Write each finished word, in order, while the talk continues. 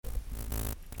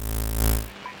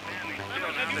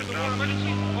use the word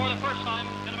emergency for the first time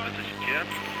in about... This is Jim,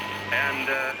 and,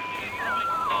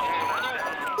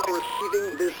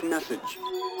 Receiving this message.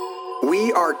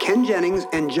 We are Ken Jennings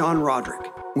and John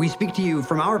Roderick. We speak to you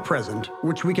from our present,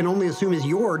 which we can only assume is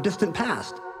your distant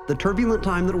past, the turbulent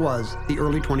time that was the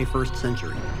early 21st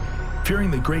century.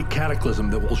 Fearing the great cataclysm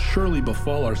that will surely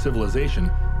befall our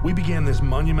civilization, we began this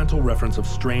monumental reference of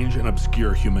strange and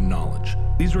obscure human knowledge.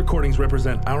 These recordings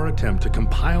represent our attempt to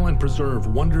compile and preserve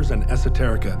wonders and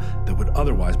esoterica that would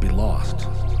otherwise be lost.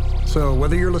 So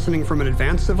whether you're listening from an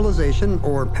advanced civilization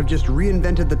or have just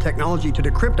reinvented the technology to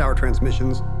decrypt our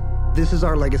transmissions, this is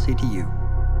our legacy to you.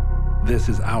 This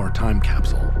is our time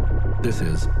capsule. This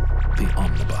is the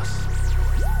Omnibus.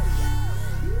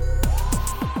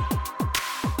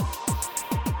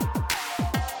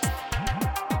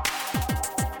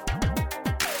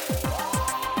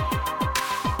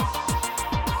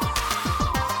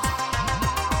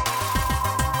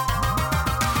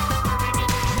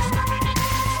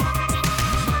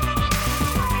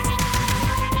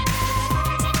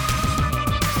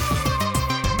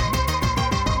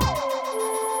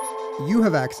 You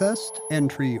have accessed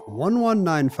entry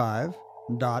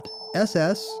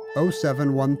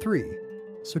 1195.SS0713,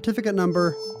 certificate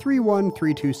number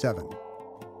 31327.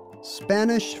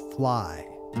 Spanish Fly.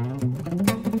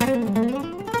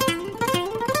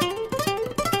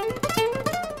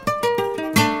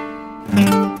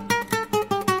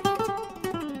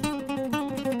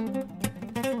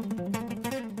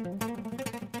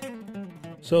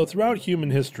 So throughout human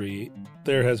history,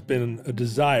 there has been a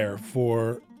desire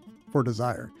for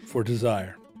desire.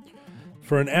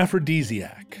 For an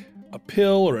aphrodisiac, a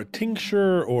pill or a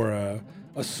tincture or a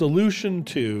solution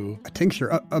to... A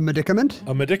tincture, a medicament?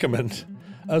 A medicament.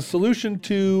 A solution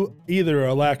to either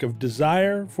a lack of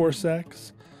desire for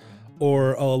sex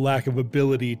or a lack of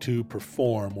ability to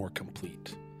perform or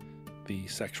complete the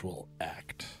sexual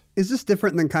act. Is this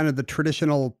different than kind of the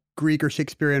traditional Greek or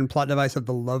Shakespearean plot device of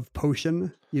the love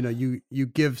potion? You know, you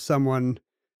give someone...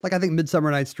 Like, I think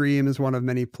Midsummer Night's Dream is one of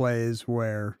many plays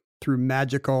where through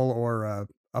magical or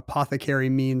apothecary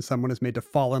means someone is made to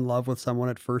fall in love with someone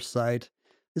at first sight.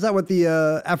 Is that what the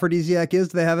aphrodisiac is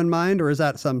they have in mind, or is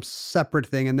that some separate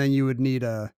thing and then you would need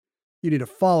a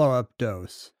follow-up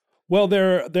dose? Well,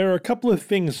 there are a couple of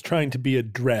things trying to be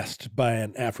addressed by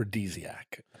an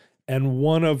aphrodisiac. And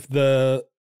one of the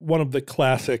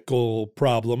classical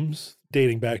problems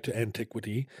dating back to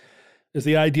antiquity is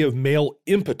the idea of male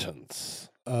impotence.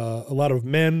 A lot of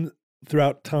men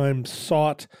throughout time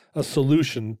sought a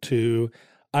solution to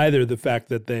either the fact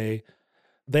that they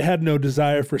had no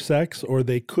desire for sex or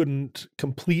they couldn't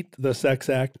complete the sex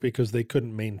act because they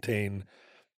couldn't maintain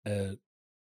a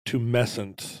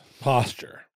tumescent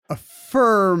posture. A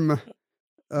firm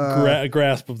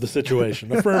grasp of the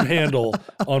situation, a firm handle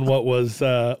on what was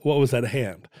at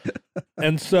hand.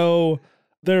 And so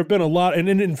there have been a lot, and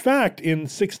in fact, in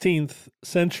 16th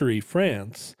century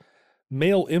France,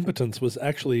 male impotence was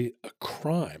actually a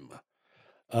crime.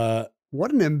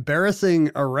 What an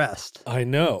embarrassing arrest. I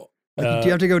know. Like, do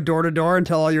you have to go door to door and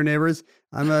tell all your neighbors,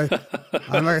 I'm a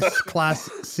class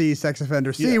C sex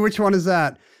offender? C, yeah. Which one is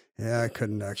that? Yeah, I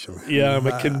couldn't actually. Yeah, I'm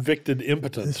a convicted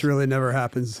impotent. This really never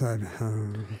happens. And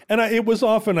it was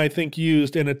often, I think,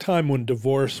 used in a time when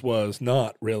divorce was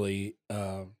not really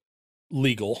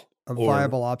legal. A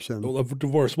viable option.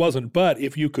 Divorce wasn't, but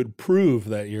if you could prove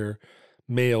that your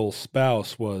male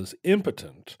spouse was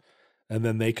impotent, and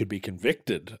then they could be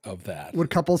convicted of that. Would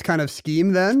couples kind of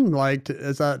scheme then? Like,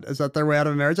 is that their way out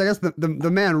of marriage? I guess the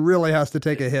man really has to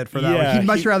take a hit for that. Yeah, He'd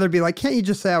much rather be like, can't you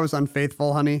just say I was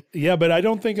unfaithful, honey? Yeah, but I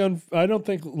don't think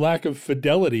lack of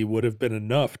fidelity would have been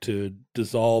enough to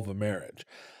dissolve a marriage.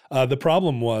 The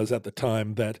problem was at the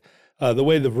time that the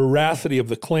way the veracity of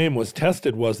the claim was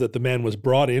tested was that the man was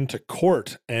brought into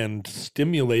court and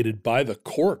stimulated by the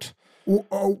court.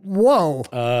 Whoa.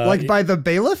 Like by the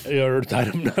bailiff?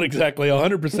 I'm not exactly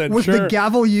 100% sure. Was the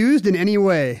gavel used in any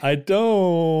way? I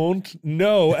don't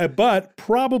know, but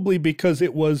probably because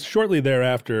it was shortly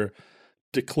thereafter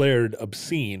declared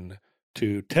obscene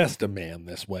to test a man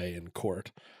this way in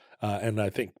court. And I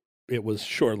think it was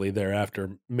shortly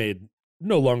thereafter made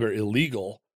no longer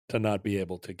illegal to not be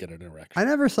able to get an erection. I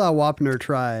never saw Wapner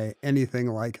try anything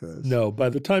like this. No, by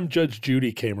the time Judge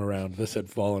Judy came around, this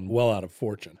had fallen well out of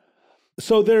fortune.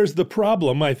 So there's the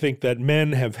problem, I think, that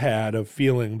men have had of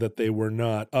feeling that they were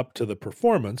not up to the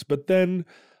performance. But then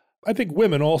I think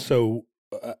women also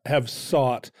have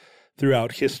sought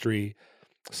throughout history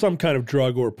some kind of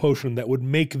drug or potion that would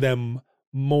make them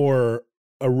more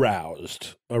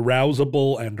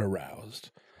arousable and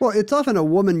aroused. Well, it's often a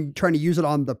woman trying to use it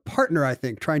on the partner, I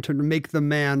think, trying to make the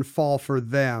man fall for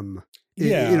them.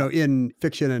 Yeah. in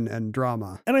fiction and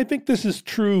drama. And I think this is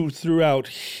true throughout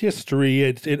history.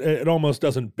 It almost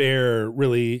doesn't bear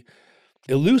really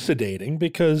elucidating,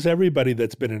 because everybody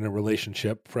that's been in a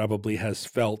relationship probably has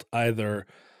felt either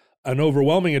an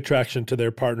overwhelming attraction to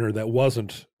their partner that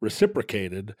wasn't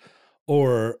reciprocated,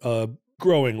 or a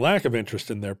growing lack of interest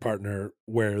in their partner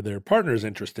where their partner's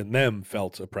interest in them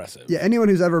felt oppressive. Yeah, anyone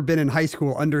who's ever been in high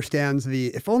school understands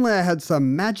if only I had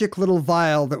some magic little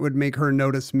vial that would make her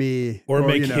notice me. Or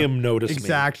make him notice me.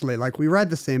 Exactly. Like, we ride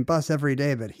the same bus every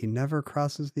day, but he never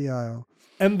crosses the aisle.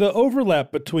 And the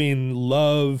overlap between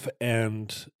love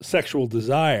and sexual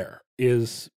desire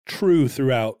is true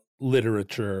throughout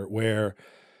literature, where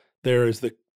there is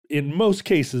in most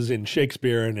cases in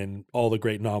Shakespeare and in all the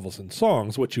great novels and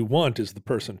songs, what you want is the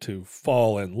person to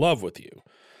fall in love with you.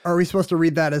 Are we supposed to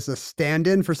read that as a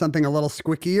stand-in for something a little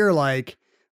squickier, like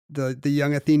the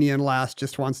young Athenian lass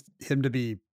just wants him to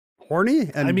be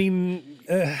horny? And I mean,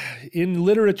 in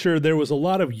literature, there was a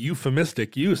lot of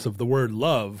euphemistic use of the word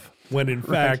love, when in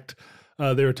fact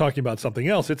they were talking about something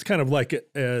else. It's kind of like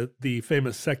the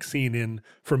famous sex scene in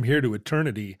From Here to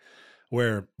Eternity,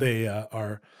 where they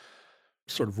are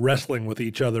sort of wrestling with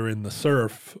each other in the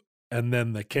surf, and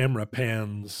then the camera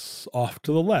pans off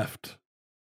to the left,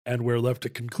 and we're left to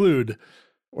conclude.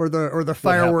 Or the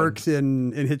fireworks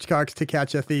in Hitchcock's To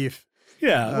Catch a Thief.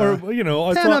 Yeah, or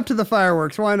it's pan up to the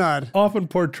fireworks. Why not? Often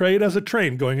portrayed as a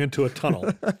train going into a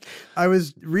tunnel. I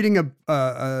was reading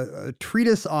a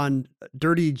treatise on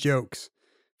dirty jokes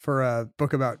for a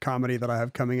book about comedy that I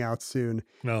have coming out soon.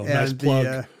 No, nice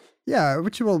plug. Yeah,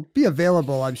 which will be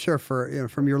available, I'm sure, for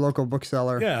from your local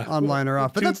bookseller, online or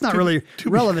off. But that's not really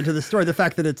relevant to the story. The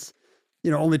fact that it's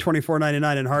only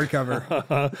 $24.99 in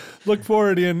hardcover. Look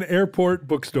for it in airport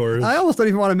bookstores. I almost don't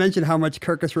even want to mention how much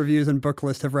Kirkus Reviews and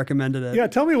Booklist have recommended it. Yeah,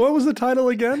 tell me, what was the title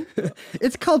again?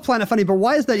 It's called Planet Funny, but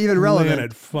why is that even relevant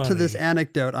Planet Funny. to this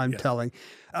anecdote I'm telling?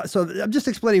 So I'm just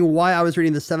explaining why I was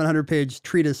reading the 700-page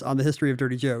treatise on the history of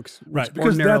dirty jokes. Right,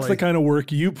 because that's the kind of work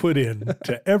you put in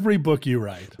to every book you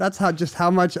write. That's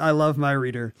how much I love my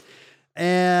reader.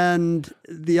 And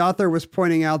the author was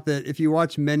pointing out that if you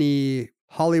watch many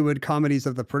Hollywood comedies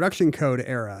of the production code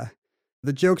era,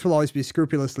 the jokes will always be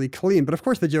scrupulously clean. But of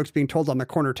course, the jokes being told on the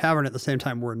corner tavern at the same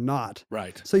time were not.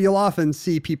 Right. So you'll often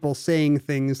see people saying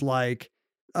things like,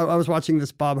 I was watching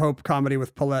this Bob Hope comedy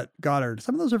with Paulette Goddard.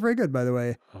 Some of those are very good, by the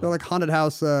way. They're like haunted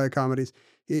house comedies.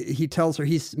 He tells her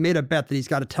he's made a bet that he's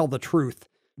got to tell the truth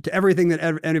to everything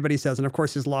that anybody says. And of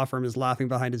course, his law firm is laughing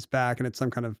behind his back, and it's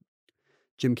some kind of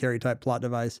Jim Carrey type plot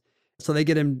device. So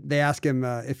they ask him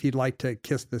if he'd like to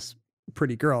kiss this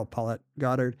pretty girl, Paulette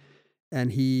Goddard.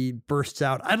 And he bursts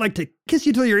out, "I'd like to kiss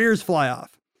you till your ears fly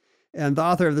off." And the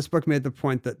author of this book made the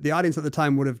point that the audience at the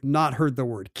time would have not heard the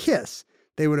word kiss.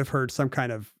 They would have heard some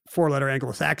kind of 4-letter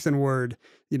Anglo-Saxon word,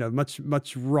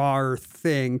 much rawer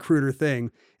thing, cruder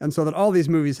thing. And so that all these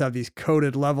movies have these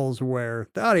coded levels where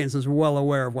the audience is well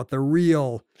aware of what the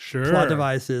real plot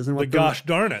device is. And what gosh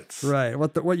darn it. Right.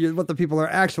 What the people are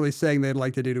actually saying they'd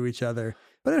like to do to each other.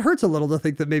 But it hurts a little to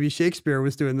think that maybe Shakespeare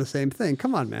was doing the same thing.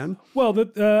 Come on, man. Well,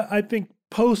 I think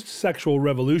post-sexual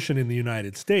revolution in the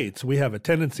United States, we have a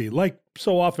tendency, like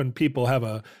so often people have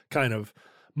a kind of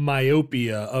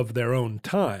myopia of their own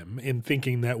time in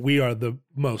thinking that we are the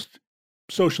most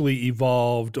socially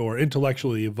evolved or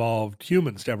intellectually evolved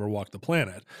humans to ever walk the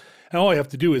planet. And all you have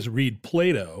to do is read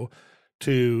Plato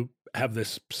to have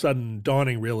this sudden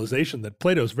dawning realization that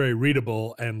Plato's very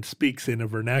readable and speaks in a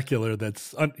vernacular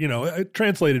that's,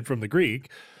 translated from the Greek.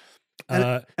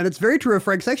 And it's very true of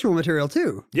Frank's sexual material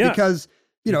too. Yeah. Because,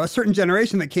 a certain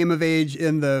generation that came of age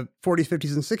in the 40s,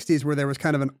 50s, and 60s where there was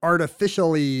kind of an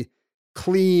artificially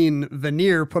clean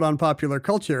veneer put on popular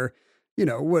culture,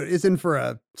 is in for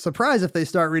a surprise if they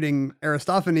start reading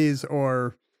Aristophanes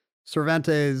or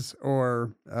Cervantes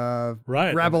or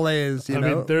Rabelais. I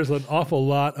mean, there's an awful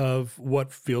lot of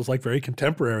what feels like very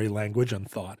contemporary language and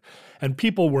thought. And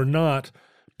people were not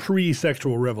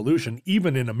pre-sexual revolution,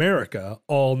 even in America,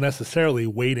 all necessarily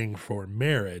waiting for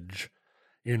marriage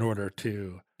in order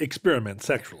to experiment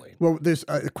sexually. Well, there's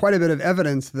quite a bit of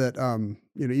evidence that,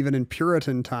 even in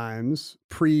Puritan times,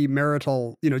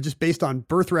 premarital, just based on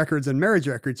birth records and marriage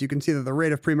records, you can see that the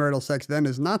rate of premarital sex then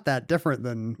is not that different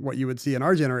than what you would see in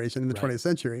our generation in the 20th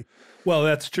century. Well,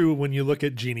 that's true when you look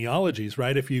at genealogies,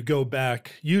 right? If you go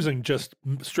back using just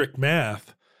strict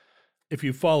math, if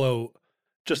you follow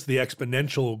just the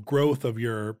exponential growth of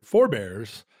your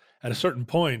forebears, at a certain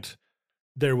point,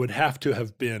 there would have to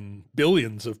have been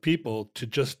billions of people to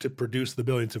produce the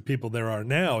billions of people there are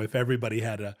now if everybody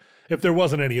if there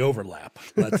wasn't any overlap,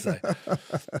 let's say.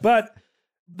 But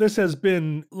this has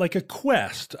been like a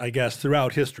quest, I guess,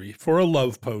 throughout history for a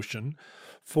love potion,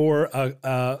 for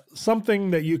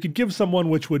something that you could give someone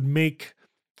which would make,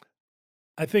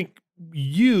 I think,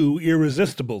 you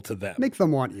irresistible to them. Make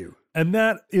them want you. And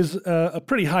that is a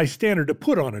pretty high standard to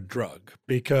put on a drug,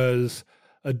 because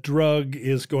a drug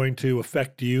is going to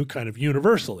affect you kind of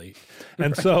universally.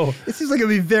 And so it seems like it'd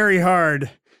be very hard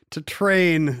to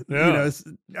train. Yeah.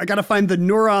 I got to find the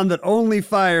neuron that only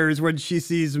fires when she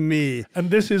sees me.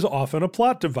 And this is often a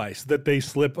plot device, that they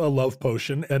slip a love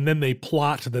potion and then they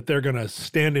plot that they're going to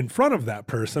stand in front of that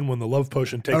person when the love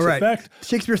potion takes effect.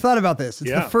 Shakespeare thought about this. It's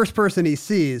the first person he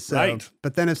sees. So, right.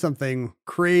 But then if something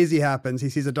crazy happens, he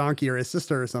sees a donkey or his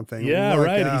sister or something. Yeah, look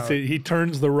right. out. He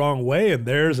turns the wrong way and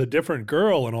there's a different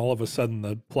girl, and all of a sudden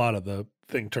the plot of the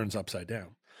thing turns upside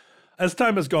down. As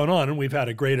time has gone on and we've had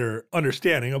a greater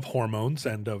understanding of hormones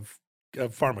and of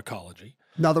pharmacology.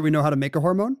 Now that we know how to make a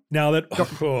hormone? Now that,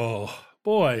 oh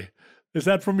boy, is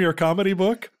that from your comedy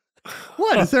book?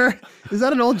 What? Is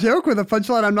that an old joke with a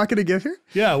punchline I'm not going to give here?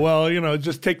 Yeah, well,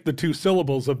 just take the two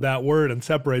syllables of that word and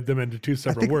separate them into two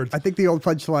separate words. I think the old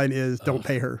punchline is don't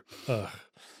pay her.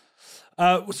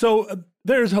 So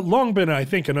there's long been, I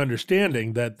think, an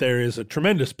understanding that there is a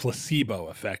tremendous placebo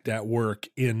effect at work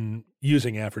in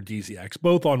using aphrodisiacs,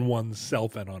 both on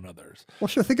oneself and on others. Well,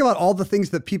 sure. Think about all the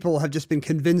things that people have just been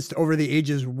convinced over the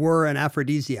ages were an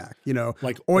aphrodisiac,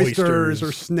 like oysters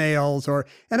or snails,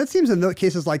 and it seems in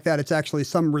cases like that, it's actually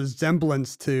some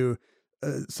resemblance to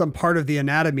some part of the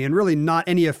anatomy and really not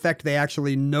any effect they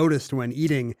actually noticed when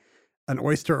eating an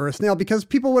oyster or a snail, because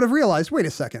people would have realized, wait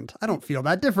a second, I don't feel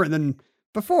that different than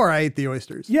before I ate the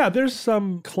oysters. Yeah, there's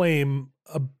some claim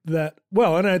that,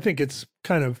 and I think it's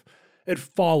kind of, it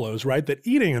follows, right, that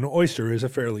eating an oyster is a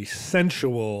fairly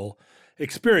sensual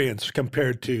experience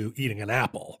compared to eating an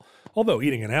apple. Although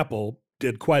eating an apple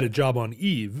did quite a job on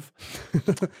Eve.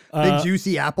 Big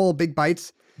juicy apple, big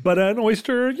bites. But an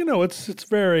oyster, it's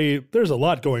very, there's a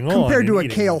lot going on. Compared to a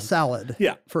kale salad,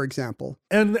 for example.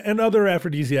 And other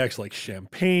aphrodisiacs like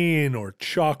champagne or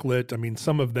chocolate. I mean,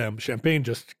 some of them, champagne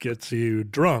just gets you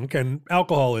drunk, and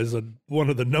alcohol is one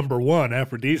of the number one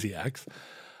aphrodisiacs.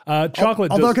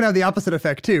 Chocolate although it can have the opposite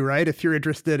effect too, right? If you're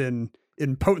interested in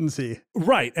potency.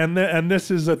 Right. And this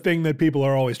is a thing that people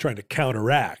are always trying to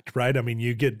counteract, right? I mean,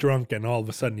 you get drunk and all of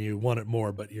a sudden you want it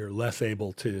more, but you're less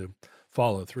able to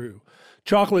follow through.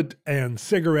 Chocolate and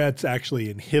cigarettes actually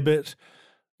inhibit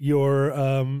your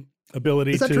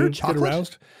ability to get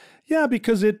aroused. Yeah,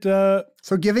 because it...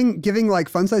 So giving like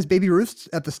fun-sized Baby Ruths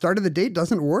at the start of the date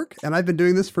doesn't work? And I've been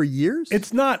doing this for years?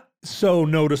 It's not so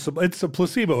noticeable. It's a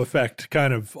placebo effect,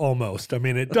 kind of, almost. I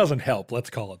mean, it doesn't help. Let's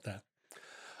call it that.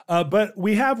 But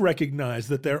we have recognized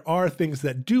that there are things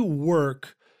that do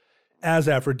work as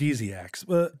aphrodisiacs.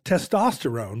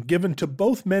 Testosterone, given to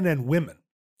both men and women,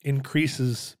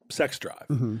 increases sex drive.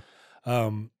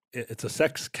 Mm-hmm. It's a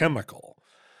sex chemical.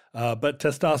 But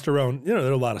testosterone, there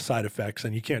are a lot of side effects,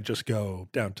 and you can't just go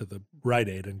down to the Rite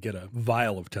Aid and get a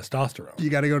vial of testosterone. You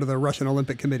got to go to the Russian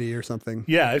Olympic Committee or something.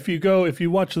 Yeah, if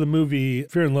you watch the movie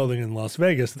Fear and Loathing in Las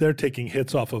Vegas, they're taking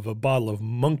hits off of a bottle of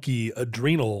monkey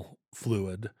adrenal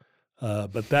fluid.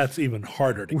 But that's even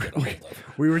harder to get a hold of.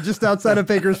 We were just outside of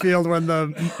Bakersfield when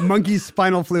the monkey's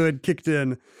spinal fluid kicked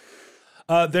in.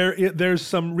 There's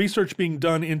some research being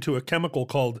done into a chemical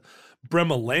called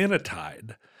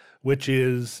bremelanotide, which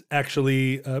is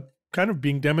actually kind of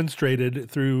being demonstrated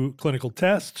through clinical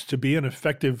tests to be an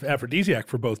effective aphrodisiac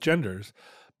for both genders.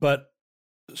 But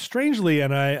strangely,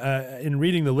 and I in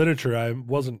reading the literature, I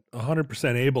wasn't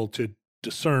 100% able to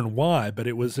discern why, but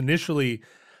it was initially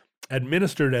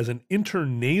administered as an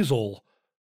intranasal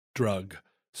drug.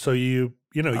 So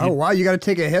wow, you got to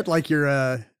take a hit like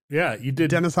you're you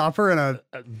did Dennis Hopper and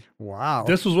wow.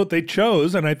 This was what they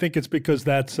chose, and I think it's because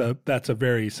that's a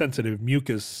very sensitive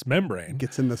mucous membrane.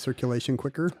 Gets in the circulation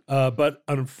quicker. But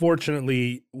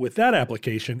unfortunately, with that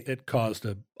application, it caused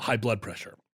a high blood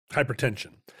pressure,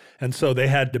 hypertension. And so they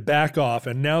had to back off,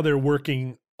 and now they're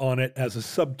working on it as a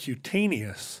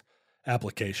subcutaneous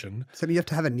application. So do you have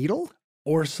to have a needle?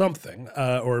 Or something,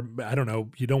 or I don't know,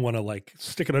 you don't want to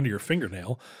stick it under your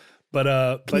fingernail.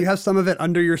 But Can you have some of it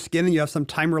under your skin and you have some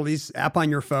time release app on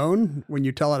your phone when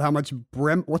you tell it how much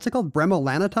what's it called?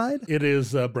 Bremelanotide? It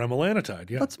is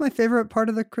bremelanotide, yeah. That's my favorite part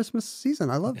of the Christmas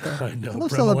season. I love that. I know. I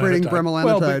love celebrating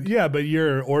bremelanotide. Well, but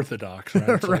you're Orthodox,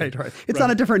 right? right. It's on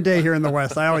a different day here in the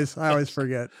West. I always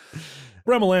forget.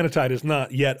 Bremelanotide is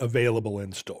not yet available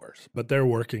in stores, but they're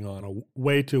working on a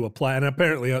way to apply, and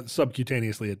apparently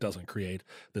subcutaneously it doesn't create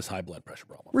this high blood pressure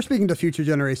problem. We're speaking to future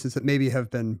generations that maybe have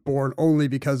been born only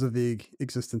because of the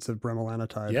existence of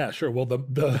bremelanotide. Yeah, sure. Well, the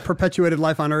perpetuated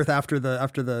life on Earth after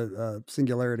the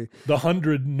singularity. The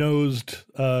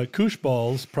 100-nosed koosh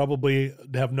balls probably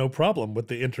have no problem with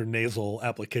the intranasal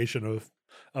application of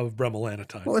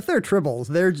bremelanotide. Well, if they're tribbles,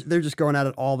 they're just going at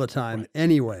it all the time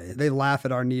anyway. They laugh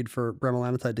at our need for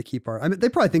bremelanotide to keep our... I mean, they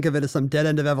probably think of it as some dead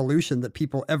end of evolution that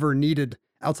people ever needed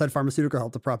outside pharmaceutical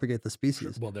help to propagate the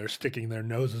species. Well, they're sticking their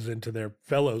noses into their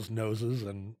fellows' noses,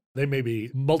 and they may be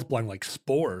multiplying like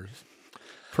spores.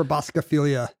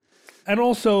 Proboscophilia. And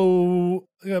also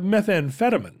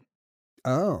methamphetamine.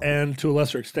 Oh. And to a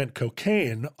lesser extent,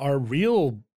 cocaine are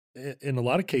real, in a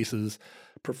lot of cases,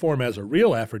 perform as a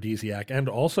real aphrodisiac and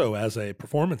also as a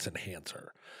performance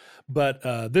enhancer. But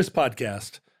this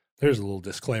podcast, there's a little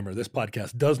disclaimer, this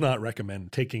podcast does not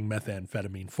recommend taking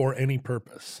methamphetamine for any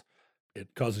purpose. It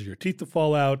causes your teeth to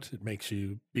fall out. It makes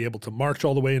you be able to march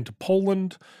all the way into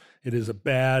Poland. It is a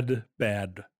bad,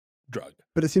 bad drug.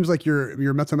 But it seems like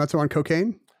you're mezzo on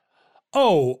cocaine?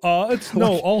 Oh, it's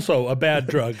also a bad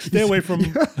drug. Stay away from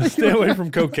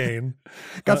cocaine.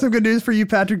 Got some good news for you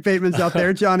Patrick Batemans out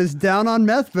there. John is down on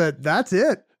meth, but that's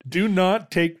it. Do not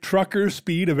take trucker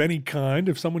speed of any kind.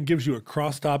 If someone gives you a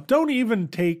cross-top, don't even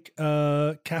take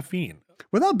caffeine.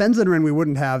 Without Benzedrine, we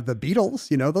wouldn't have the Beatles.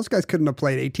 You know, those guys couldn't have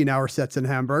played 18-hour sets in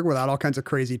Hamburg without all kinds of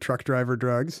crazy truck driver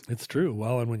drugs. It's true.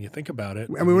 Well, and when you think about it...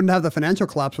 And we wouldn't have the financial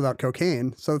collapse without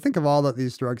cocaine. So think of all that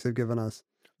these drugs have given us.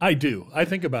 I do. I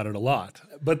think about it a lot.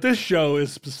 But this show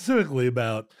is specifically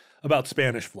about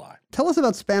Spanish fly. Tell us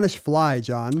about Spanish fly,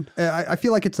 John. I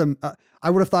feel like it's I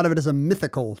would have thought of it as a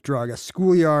mythical drug, a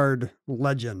schoolyard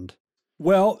legend.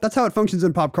 Well, that's how it functions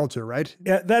in pop culture, right?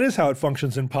 Yeah, that is how it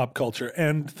functions in pop culture.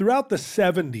 And throughout the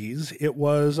 70s, it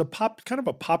was kind of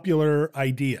a popular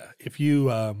idea. If you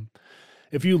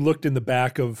looked in the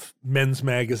back of men's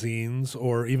magazines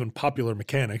or even Popular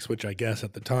Mechanics, which I guess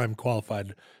at the time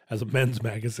qualified as a men's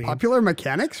magazine. Popular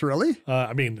Mechanics, really?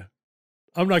 I mean,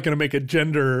 I'm not going to make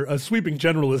a sweeping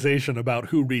generalization about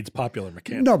who reads Popular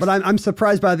Mechanics. No, but I'm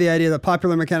surprised by the idea that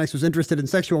Popular Mechanics was interested in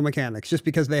sexual mechanics just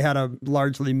because they had a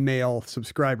largely male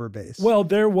subscriber base. Well,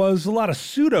 there was a lot of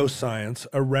pseudoscience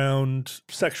around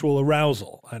sexual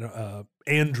arousal,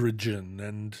 androgen,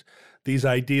 and these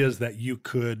ideas that you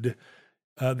could...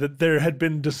 that there had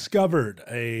been discovered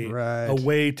a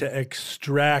way to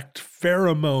extract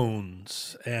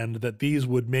pheromones, and that these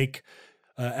would make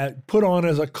put on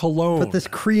as a cologne. Put this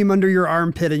cream under your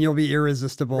armpit and you'll be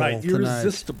irresistible. Right, tonight.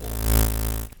 irresistible.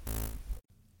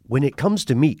 When it comes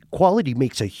to meat, quality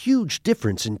makes a huge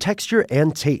difference in texture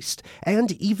and taste.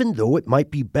 And even though it might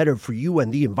be better for you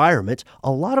and the environment, a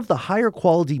lot of the higher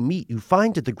quality meat you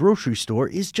find at the grocery store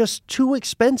is just too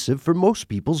expensive for most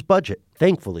people's budget.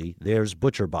 Thankfully, there's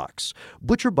ButcherBox.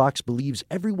 ButcherBox believes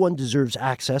everyone deserves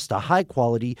access to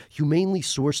high-quality, humanely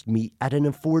sourced meat at an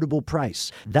affordable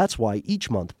price. That's why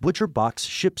each month, ButcherBox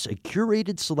ships a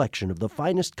curated selection of the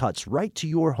finest cuts right to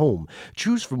your home.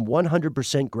 Choose from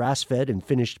 100% grass-fed and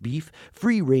finished beef,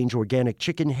 free-range organic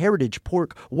chicken, heritage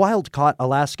pork, wild-caught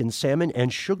Alaskan salmon,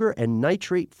 and sugar and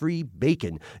nitrate-free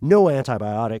bacon. No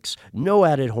antibiotics, no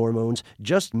added hormones,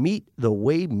 just meat the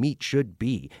way meat should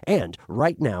be. And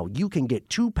right now, you can get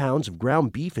 2 pounds of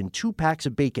ground beef and 2 packs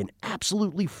of bacon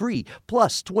absolutely free,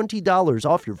 plus $20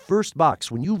 off your first box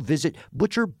when you visit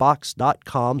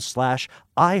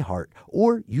butcherbox.com/iHeart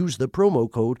or use the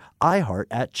promo code iHeart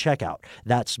at checkout.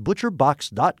 That's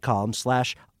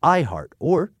butcherbox.com/iHeart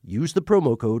or use the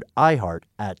promo code iHeart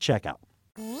at checkout.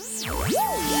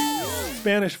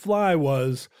 Spanish fly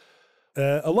was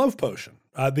a love potion.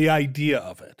 The idea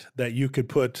of it, that you could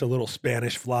put a little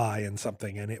Spanish fly in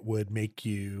something and it would make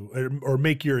you, or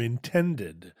make your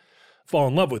intended fall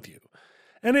in love with you.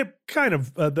 And it kind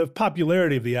of, the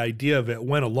popularity of the idea of it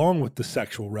went along with the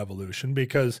sexual revolution,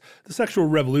 because the sexual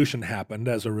revolution happened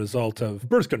as a result of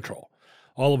birth control.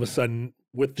 All of a sudden,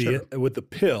 with the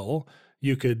pill,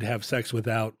 you could have sex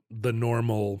without the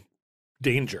normal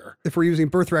danger. If we're using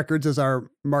birth records as our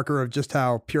marker of just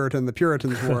how Puritan the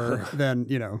Puritans were, then,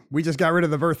 we just got rid of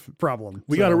the birth problem.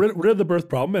 We got rid of the birth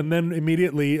problem, and then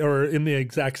immediately, or in the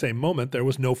exact same moment, there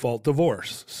was no-fault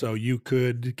divorce. So you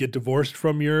could get divorced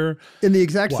from your in the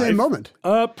exact wife. Same moment.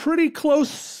 Pretty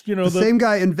close, The same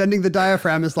guy inventing the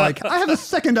diaphragm is like, I have a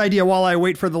second idea while I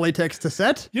wait for the latex to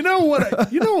set. You know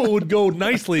what would go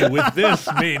nicely with this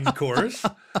main course?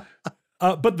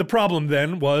 But the problem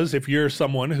then was, if you're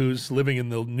someone who's living in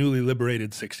the newly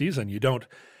liberated 60s and you don't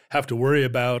have to worry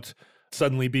about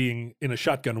suddenly being in a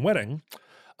shotgun wedding,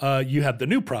 you had the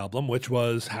new problem, which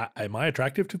was, am I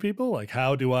attractive to people? Like,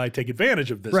 how do I take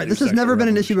advantage of this? Right. new This has never sexual been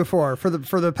an revolution? issue before.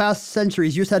 For the past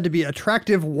centuries, you just had to be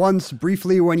attractive once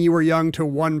briefly when you were young to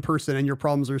one person and your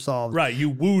problems are solved. Right. You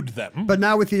wooed them. But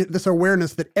now with this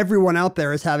awareness that everyone out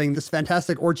there is having this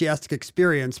fantastic orgiastic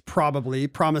experience, probably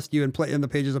promised you in the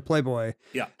pages of Playboy.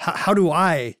 Yeah. How do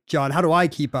I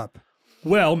keep up?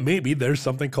 Well, maybe there's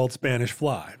something called Spanish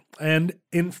fly. And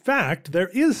in fact, there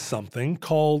is something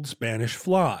called Spanish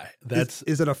fly.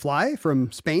 Is it a fly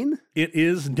from Spain? It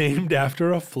is named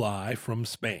after a fly from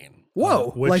Spain.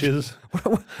 Whoa. Which is,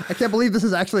 I can't believe this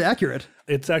is actually accurate.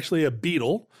 it's actually a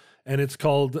beetle, and it's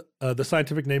called, the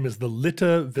scientific name is the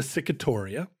Litta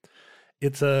vesicatoria.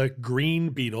 It's a green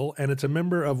beetle, and it's a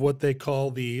member of what they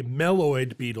call the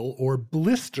meloid beetle or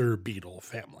blister beetle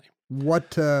family.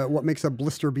 What makes a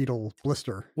blister beetle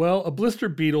blister? Well, a blister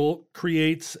beetle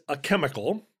creates a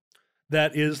chemical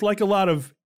that is like a lot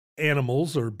of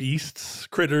animals or beasts,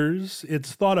 critters.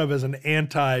 It's thought of as an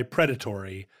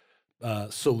anti-predatory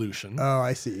solution. Oh,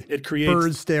 I see. It creates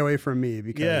Birds stay away from me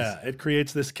because it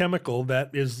creates this chemical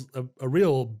that is a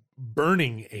real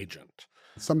burning agent.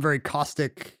 some very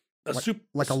caustic,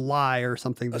 like a lye or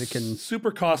something that it can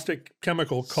super caustic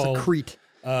chemical called secrete.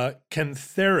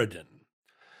 cantharidin,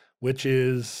 which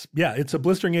is, it's a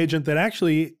blistering agent that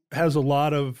actually has a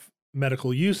lot of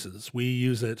medical uses. We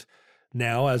use it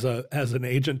now as an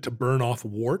agent to burn off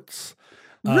warts.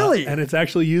 Really? And it's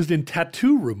actually used in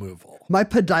tattoo removal. My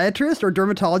podiatrist or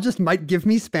dermatologist might give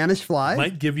me Spanish fly,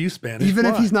 Might give you Spanish even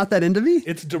fly. if he's not that into me.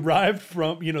 It's derived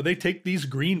from, they take these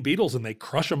green beetles and they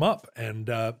crush them up. And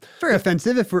Very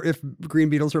offensive if green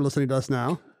beetles are listening to us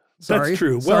now. Sorry. That's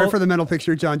true. Sorry Well, for the mental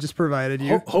picture John just provided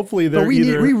you. hopefully they're But we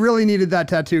either... we really needed that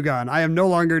tattoo gone. I am no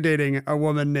longer dating a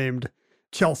woman named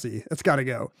Chelsea. It's got to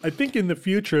go. I think in the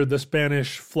future, the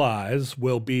Spanish flies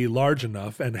will be large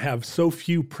enough and have so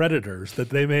few predators that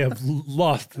they may have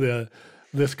lost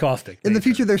this caustic. In the nature.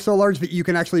 future, they're so large that you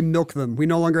can actually milk them. We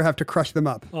no longer have to crush them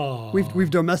up. Oh,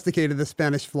 We've domesticated the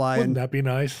Spanish fly, wouldn't and that be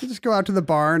nice? you just go out to the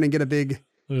barn and get a big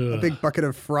bucket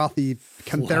of frothy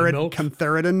milk?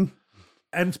 cantharidin.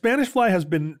 And Spanish fly has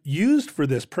been used for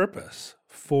this purpose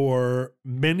for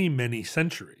many, many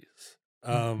centuries.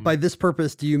 By this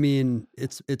purpose, do you mean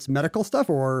it's medical stuff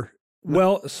or?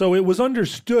 Well, so it was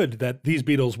understood that these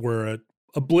beetles were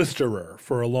a blisterer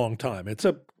for a long time. It's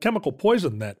a chemical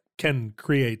poison that can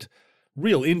create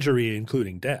real injury,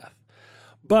 including death.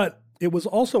 But it was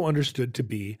also understood to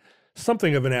be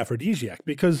something of an aphrodisiac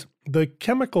because the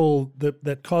chemical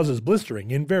that causes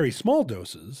blistering in very small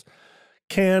doses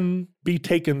can be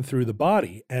taken through the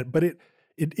body, but it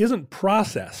isn't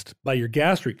processed by your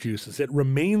gastric juices. It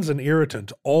remains an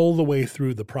irritant all the way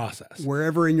through the process.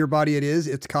 Wherever in your body it is,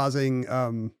 it's causing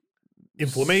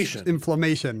Inflammation.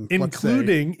 Inflammation, let's say.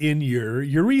 Including in your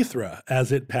urethra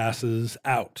as it passes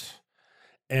out.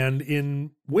 And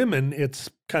in women, it's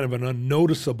kind of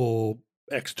an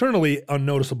externally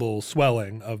unnoticeable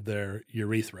swelling of their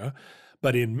urethra.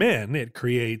 But in men, it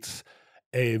creates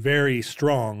a very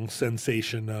strong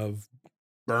sensation of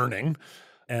burning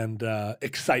and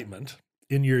excitement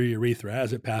in your urethra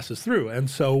as it passes through. And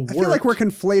so I feel like we're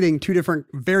conflating two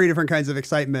very different kinds of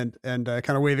excitement and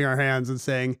kind of waving our hands and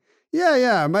saying,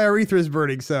 yeah, my urethra is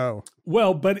burning, so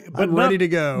but I'm not, ready to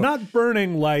go. Not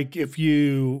burning like if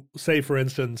you, say, for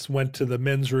instance, went to the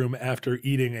men's room after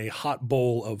eating a hot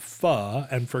bowl of pho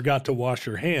and forgot to wash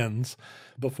your hands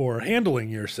before handling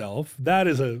yourself. That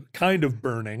is a kind of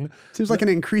burning. Seems like an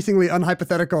increasingly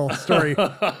unhypothetical story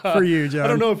for you, John. I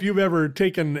don't know if you've ever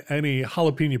taken any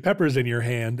jalapeno peppers in your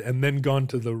hand and then gone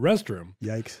to the restroom.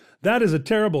 Yikes. That is a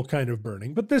terrible kind of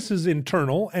burning, but this is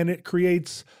internal and it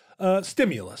creates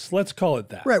stimulus. Let's call it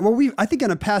that. Right. Well, I think in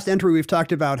a past entry, we've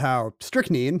talked about how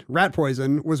strychnine, rat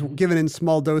poison, was given in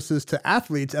small doses to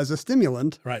athletes as a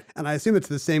stimulant. Right. And I assume it's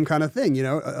the same kind of thing.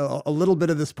 A little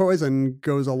bit of this poison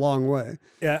goes a long way.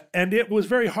 Yeah. And it was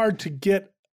very hard to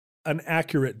get an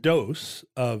accurate dose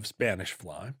of Spanish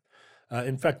fly.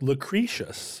 In fact,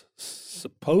 Lucretius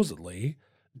supposedly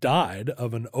died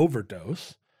of an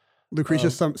overdose.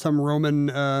 Lucretius, some Roman...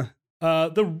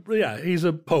 he's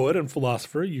a poet and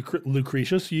philosopher,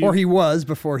 Lucretius. or he was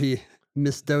before he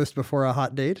misdosed before a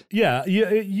hot date. Yeah,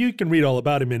 you can read all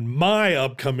about him in my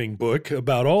upcoming book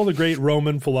about all the great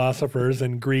Roman philosophers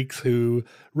and Greeks who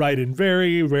write in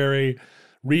very, very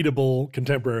readable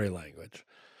contemporary language.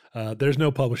 There's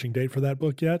no publishing date for that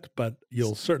book yet, but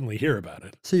you'll certainly hear about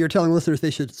it. So you're telling listeners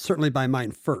they should certainly buy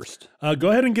mine first.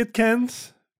 Go ahead and get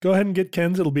Ken's.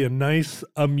 It'll be a nice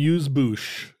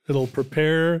amuse-bouche. It'll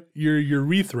prepare your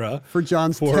urethra. For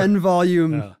John's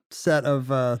 10-volume set of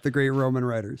the great Roman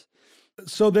writers.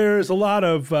 So there's a lot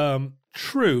of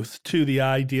truth to the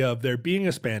idea of there being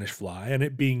a Spanish fly and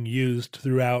it being used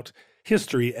throughout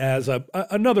history as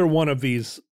another one of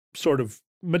these sort of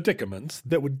medicaments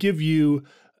that would give you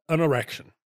an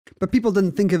erection. But people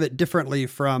didn't think of it differently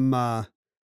from,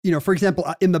 for example,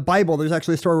 in the Bible, there's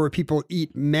actually a story where people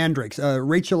eat mandrakes.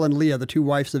 Rachel and Leah, the two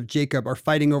wives of Jacob, are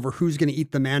fighting over who's going to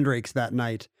eat the mandrakes that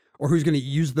night, or who's going to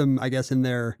use them, I guess, in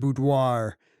their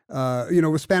boudoir.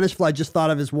 Was Spanish fly just thought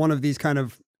of as one of these kind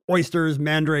of oysters,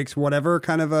 mandrakes, whatever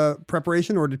kind of a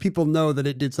preparation? Or did people know that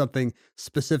it did something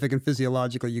specific and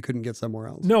physiological you couldn't get somewhere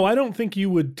else? No, I don't think you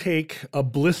would take a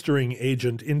blistering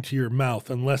agent into your mouth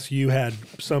unless you had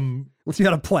some Unless you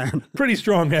had a plan. pretty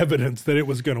strong evidence that it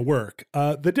was going to work.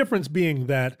 The difference being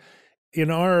that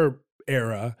in our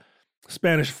era,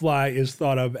 Spanish fly is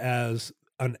thought of as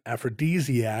an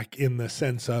aphrodisiac in the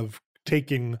sense of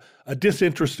taking a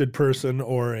disinterested person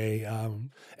or a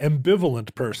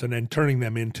ambivalent person and turning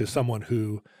them into someone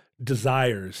who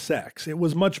desires sex. It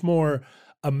was much more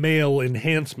a male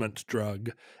enhancement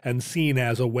drug and seen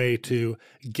as a way to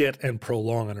get and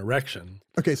prolong an erection.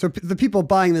 Okay, so the people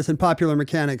buying this in Popular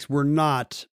Mechanics were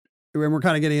not, and we're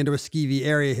kind of getting into a skeevy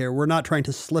area here, we're not trying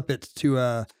to slip it to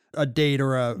a date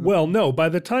or a... Well, no, by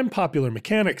the time Popular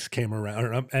Mechanics came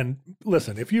around, and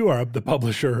listen, if you are the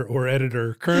publisher or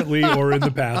editor currently or in the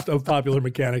past of Popular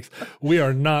Mechanics, we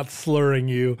are not slurring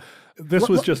you. This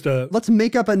was just a... Let's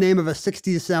make up a name of a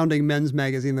 60s sounding men's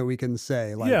magazine that we can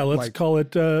say. Let's call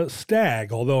it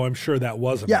Stag, although I'm sure that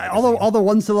was a magazine. although all the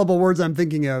one syllable words I'm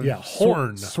thinking of. Yeah,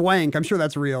 Horn. Swank, I'm sure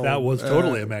that's real. That was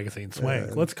totally a magazine,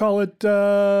 Swank. Let's call it...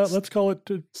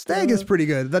 Stag is pretty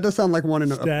good. That does sound like one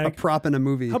in a prop in a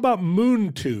movie. How about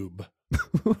Moon Tube?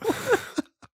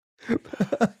 I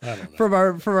don't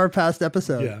know. From our past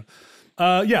episode.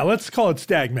 Yeah. Let's call it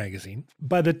Stag Magazine.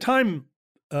 By the time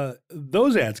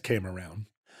those ads came around,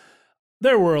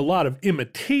 there were a lot of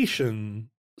imitation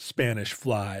Spanish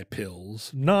fly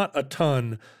pills. Not a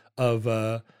ton of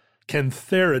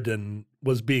cantharidin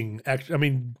was being...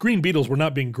 green beetles were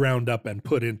not being ground up and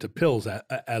put into pills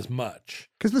as much.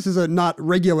 Because this is not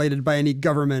regulated by any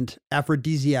government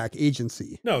aphrodisiac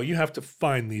agency. No, you have to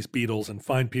find these beetles and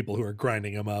find people who are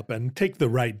grinding them up and take the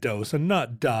right dose and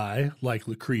not die like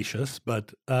Lucretius,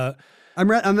 but... I'm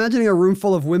imagining a room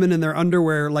full of women in their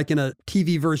underwear, like in a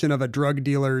TV version of a drug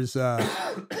dealer's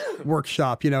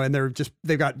workshop, and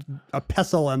they've got a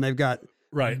pestle and they've got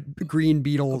green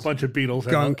beetles, a bunch of beetles,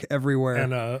 gunk everywhere,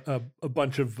 and a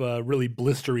bunch of really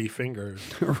blistery fingers.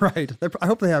 Right. I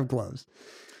hope they have gloves.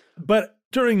 But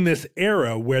during this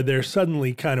era where there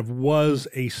suddenly kind of was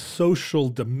a social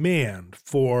demand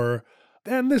for,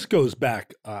 and this goes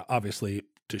back obviously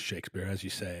to Shakespeare, as you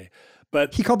say.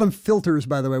 But he called them filters,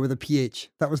 by the way, with a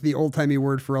PH. That was the old-timey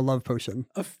word for a love potion.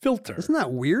 A filter. Isn't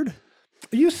that weird?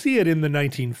 You see it in the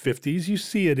 1950s. You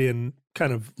see it in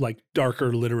kind of like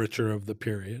darker literature of the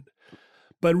period.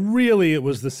 But really, it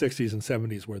was the 60s and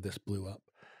 70s where this blew up.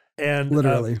 And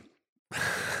literally.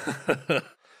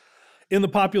 In the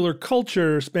popular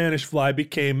culture, Spanish fly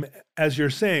became, as you're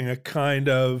saying, a kind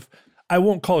of... I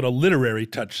won't call it a literary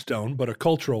touchstone, but a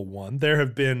cultural one. There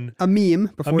have been... A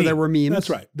meme before there were memes. That's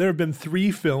right. There have been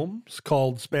 3 films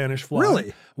called Spanish Fly.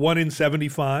 Really? One in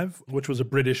 1975, which was a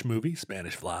British movie,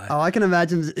 Spanish Fly. Oh, I can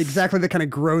imagine exactly the kind of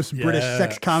gross British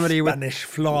sex comedy Spanish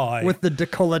Fly. With the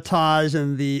décolletage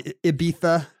and the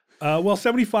Ibiza.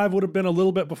 75 would have been a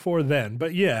little bit before then,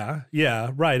 but yeah,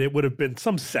 right. It would have been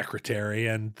some secretary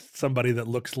and somebody that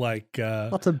looks like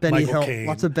lots of Benny Michael Hill, Caine.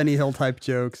 lots of Benny Hill type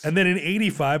jokes. And then in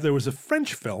 1985, there was a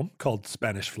French film called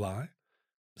Spanish Fly.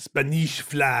 Spanish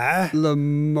Fly. Le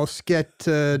Mosquette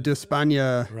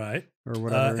d'Espagne. Right. Or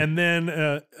whatever. And then,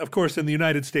 of course, in the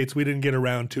United States, we didn't get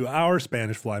around to our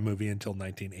Spanish Fly movie until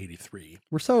 1983.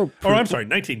 We're so...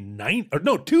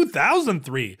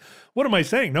 2003. What am I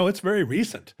saying? No, it's very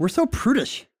recent. We're so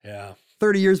prudish. Yeah.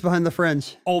 30 years behind the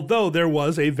French. Although there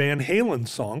was a Van Halen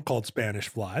song called Spanish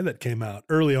Fly that came out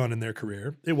early on in their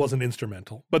career. It wasn't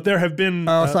instrumental. But there have been...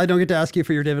 so I don't get to ask you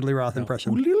for your David Lee Roth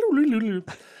impression.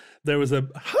 There was a...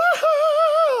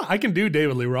 I can do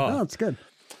David Lee Roth. Oh, it's good.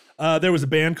 There was a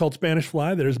band called Spanish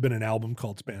Fly. There's been an album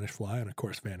called Spanish Fly. And of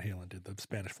course, Van Halen did the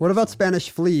Spanish Fly. What about song.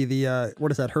 Spanish Flea? The, what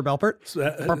is that, Herb Alpert?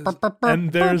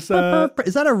 And there's...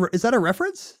 Is that a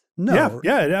reference? No.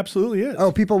 Yeah, it absolutely is.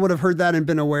 Oh, people would have heard that and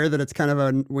been aware that it's kind of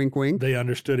a wink wink. They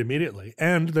understood immediately.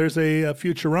 And there's a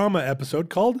Futurama episode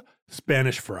called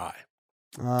Spanish Fry.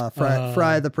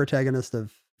 Fry, the protagonist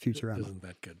of Futurama. Isn't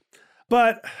that good?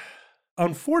 But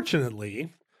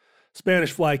unfortunately,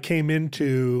 Spanish Fly came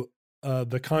into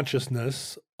the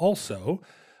consciousness also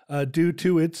due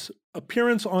to its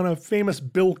appearance on a famous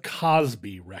Bill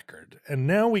Cosby record. And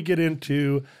now we get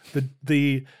into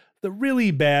the the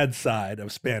really bad side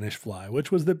of Spanish Fly,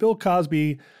 which was that Bill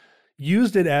Cosby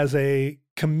used it as a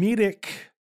comedic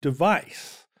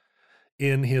device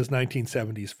in his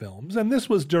 1970s films. And this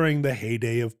was during the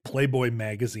heyday of Playboy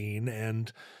magazine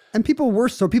and people were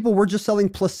just selling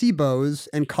placebos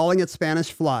and calling it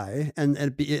Spanish Fly, and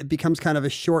it becomes kind of a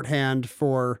shorthand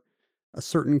for a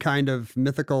certain kind of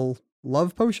mythical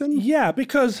love potion. Yeah,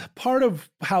 because part of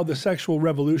how the sexual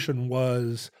revolution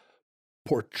was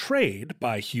portrayed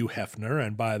by Hugh Hefner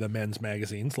and by the men's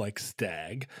magazines like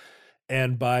Stag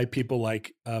and by people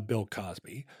like Bill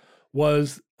Cosby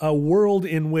was a world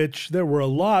in which there were a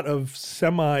lot of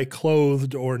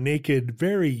semi-clothed or naked,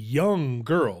 very young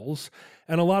girls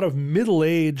and a lot of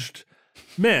middle-aged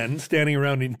men standing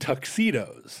around in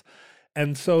tuxedos.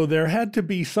 And so there had to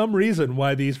be some reason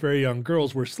why these very young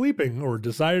girls were sleeping or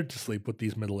desired to sleep with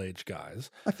these middle-aged guys.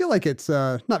 I feel like it's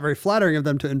not very flattering of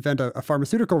them to invent a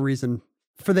pharmaceutical reason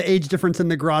for the age difference in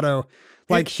the grotto.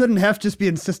 Like, shouldn't Hef just be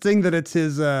insisting that it's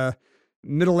his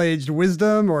middle-aged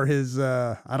wisdom or his,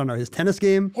 his tennis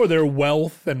game? Or their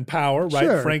wealth and power, right?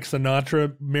 Sure. Frank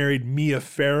Sinatra married Mia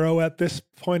Farrow at this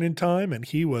point in time, and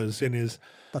he was in his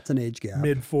That's an age gap.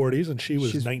 mid-40s, and she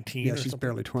was 19 Yeah, or she's something.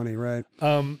 barely 20, right?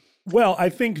 Well, I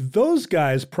think those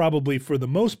guys probably, for the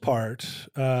most part,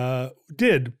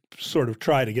 did sort of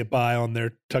try to get by on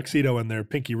their tuxedo and their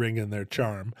pinky ring and their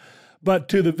charm. But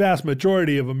to the vast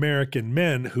majority of American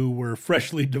men who were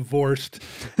freshly divorced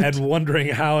and wondering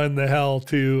how in the hell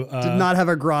to... Did not have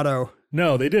a grotto.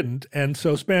 No, they didn't. And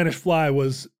so Spanish Fly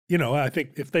was, I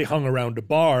think if they hung around a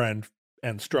bar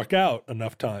and struck out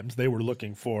enough times, they were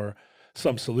looking for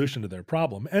some solution to their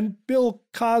problem. And Bill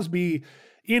Cosby,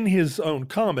 in his own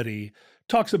comedy,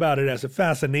 talks about it as a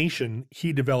fascination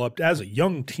he developed as a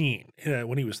young teen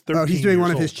when he was 13 Oh, he's doing years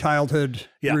one of old. his childhood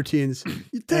Yeah. routines.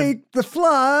 You take the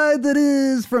fly that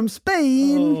is from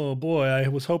Spain. Oh, boy. I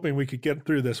was hoping we could get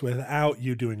through this without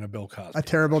you doing a Bill Cosby. A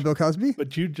terrible Bill Cosby?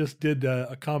 But you just did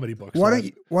a comedy book. Why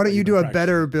so don't you do a practice.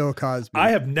 better Bill Cosby?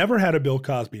 I have never had a Bill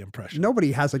Cosby impression.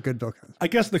 Nobody has a good Bill Cosby. I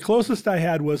guess the closest I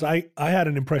had was I had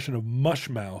an impression of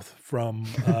Mushmouth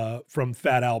from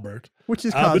Fat Albert. Which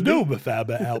is Cosby. Abba-dooba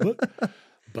Fabba Albert.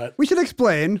 But We should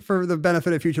explain, for the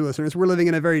benefit of future listeners, we're living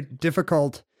in a very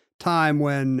difficult time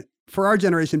when, for our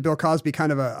generation, Bill Cosby,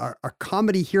 kind of a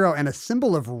comedy hero and a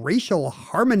symbol of racial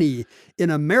harmony in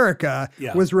America,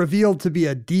 Yeah. was revealed to be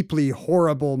a deeply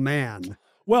horrible man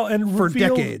well, and for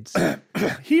revealed- decades.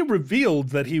 He revealed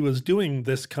that he was doing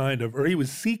this kind of, or he was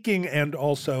seeking and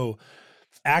also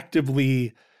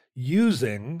actively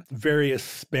using various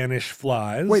Spanish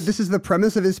flies. Wait, this is the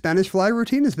premise of his Spanish Fly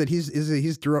routine? Is that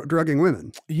he's drugging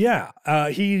women? Yeah,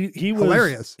 he was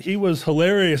Hilarious. He was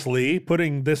hilariously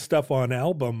putting this stuff on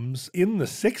albums in the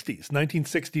 60s,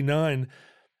 1969.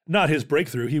 Not his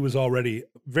breakthrough. He was already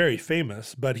very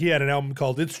famous, but he had an album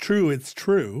called It's True, It's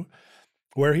True,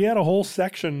 where he had a whole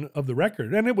section of the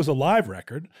record, and it was a live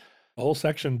record, a whole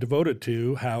section devoted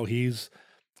to how he's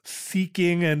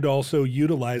seeking and also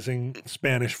utilizing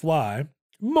Spanish Fly,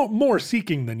 more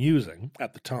seeking than using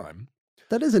at the time.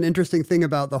 That is an interesting thing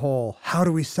about the whole, how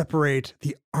do we separate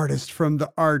the artist from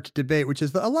the art debate, which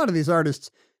is that a lot of these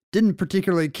artists didn't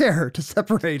particularly care to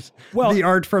separate the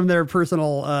art from their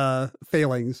personal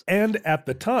failings. And at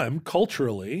the time,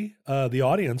 culturally, the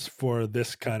audience for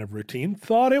this kind of routine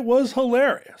thought it was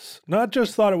hilarious. Not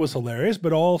just thought it was hilarious,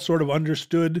 but all sort of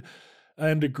understood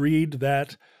and agreed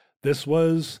that this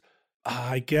was,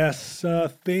 I guess, a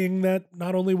thing that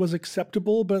not only was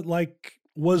acceptable, but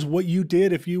was what you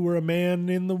did if you were a man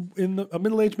a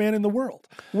middle-aged man in the world.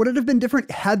 Would it have been different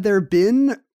had there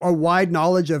been a wide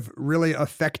knowledge of really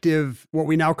effective, what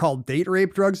we now call date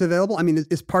rape drugs available? I mean,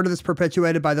 is part of this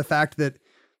perpetuated by the fact that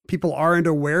people aren't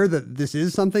aware that this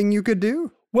is something you could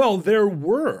do? Well, there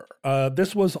were.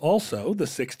 This was also, the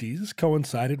 60s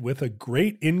coincided with a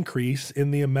great increase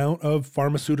in the amount of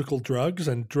pharmaceutical drugs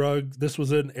and this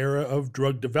was an era of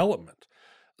drug development.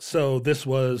 So this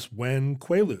was when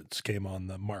Quaaludes came on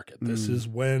the market. This is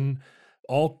when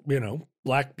all,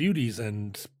 Black Beauties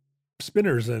and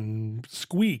Spinners and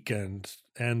Squeak and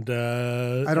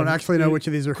I don't actually know which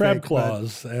of these are crab fake, but-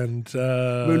 claws and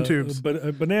Moon tubes.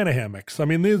 banana hammocks. I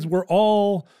mean, these were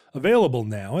all available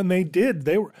now, and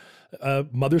they were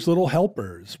Mother's Little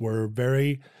Helpers were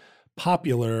very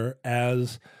popular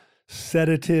as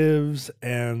sedatives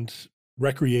and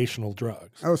recreational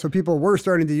drugs. Oh, so people were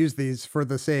starting to use these for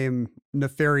the same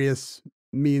nefarious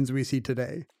means we see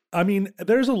today. I mean,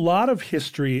 there's a lot of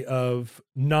history of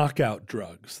knockout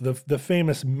drugs. The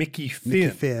famous Mickey Finn. Mickey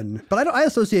Finn. But I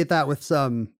associate that with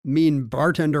some mean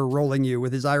bartender rolling you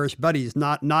with his Irish buddies,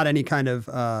 not any kind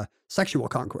of sexual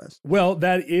conquest. Well,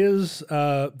 that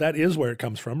is where it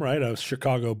comes from, right? A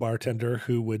Chicago bartender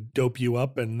who would dope you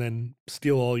up and then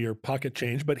steal all your pocket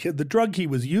change. But the drug he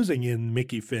was using in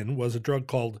Mickey Finn was a drug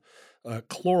called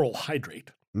chloral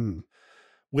hydrate,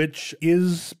 which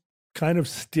is kind of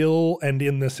still, and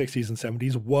in the 60s and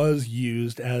 70s, was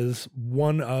used as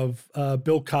one of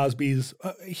Bill Cosby's.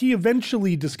 He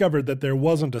eventually discovered that there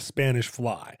wasn't a Spanish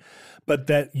fly, but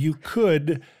that you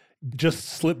could just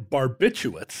slip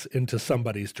barbiturates into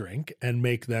somebody's drink and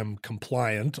make them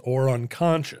compliant or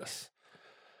unconscious.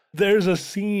 There's a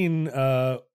scene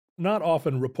not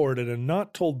often reported and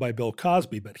not told by Bill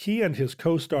Cosby, but he and his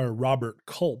co-star Robert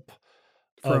Culp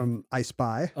from I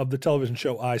Spy, of the television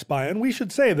show I Spy. And we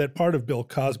should say that part of Bill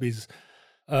Cosby's,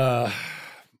 part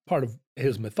of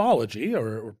his mythology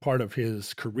or part of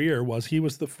his career was he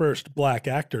was the first black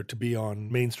actor to be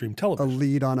on mainstream television. A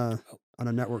lead on a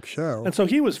network show. And so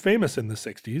he was famous in the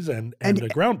 60s and a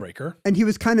groundbreaker. And he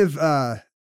was kind of,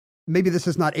 maybe this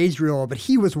is not age real, but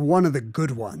he was one of the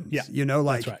good ones. Yeah, you know,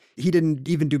 like that's right. He didn't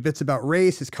even do bits about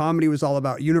race. His comedy was all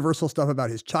about universal stuff about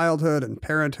his childhood and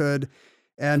parenthood.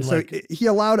 And so he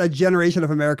allowed a generation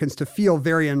of Americans to feel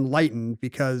very enlightened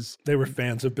because they were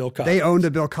fans of Bill Cosby. They owned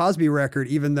a Bill Cosby record,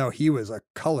 even though he was a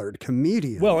colored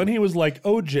comedian. Well, and he was like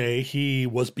OJ, he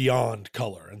was beyond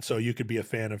color. And so you could be a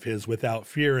fan of his without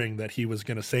fearing that he was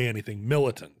going to say anything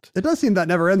militant. It does seem that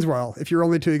never ends well if your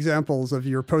only two examples of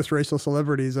your post-racial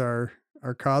celebrities are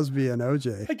Cosby and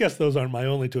OJ. I guess those aren't my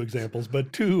only two examples,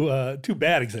 but two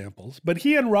bad examples. But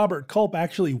he and Robert Culp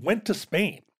actually went to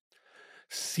Spain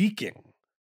seeking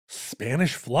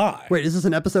Spanish fly. Wait, is this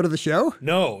an episode of the show?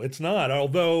 No, it's not.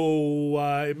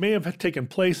 Although it may have taken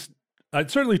place. It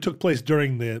certainly took place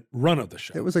during the run of the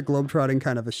show. It was a globetrotting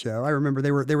kind of a show. I remember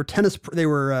they were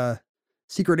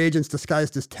secret agents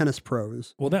disguised as tennis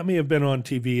pros. Well, that may have been on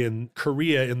TV in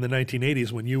Korea in the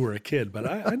 1980s when you were a kid, but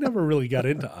I never really got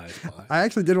into I Spy. I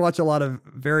actually did watch a lot of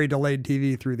very delayed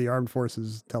TV through the Armed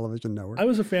Forces television network. I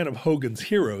was a fan of Hogan's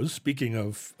Heroes, speaking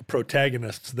of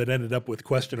protagonists that ended up with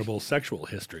questionable sexual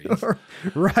histories.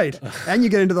 Right. And you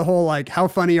get into the whole, like, how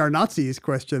funny are Nazis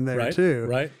question there, too.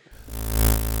 Right.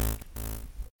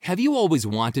 Have you always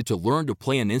wanted to learn to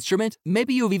play an instrument?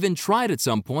 Maybe you've even tried at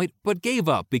some point, but gave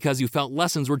up because you felt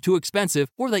lessons were too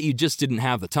expensive or that you just didn't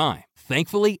have the time.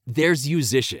 Thankfully, there's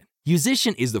Musician.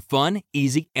 Musician is the fun,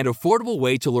 easy, and affordable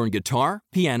way to learn guitar,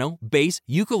 piano, bass,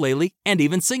 ukulele, and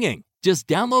even singing. Just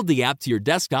download the app to your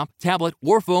desktop, tablet,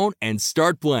 or phone and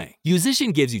start playing.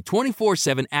 Musician gives you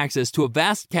 24/7 access to a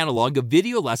vast catalog of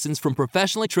video lessons from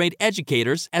professionally trained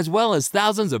educators, as well as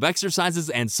thousands of exercises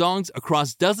and songs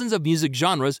across dozens of music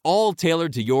genres, all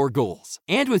tailored to your goals.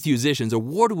 And with Musician's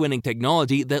award-winning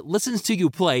technology that listens to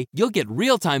you play, you'll get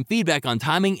real-time feedback on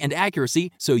timing and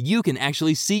accuracy so you can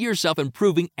actually see yourself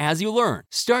improving as you learn.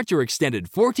 Start your extended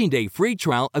 14-day free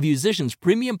trial of Musician's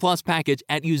Premium Plus package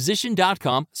at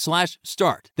musician.com/start.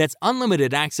 That's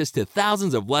unlimited access to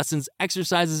thousands of lessons,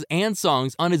 exercises, and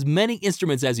songs on as many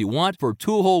instruments as you want for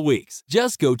 2 whole weeks.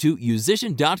 Just go to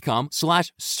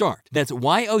musician.com/start. That's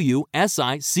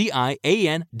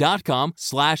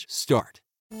YOUSICIAN.com/start.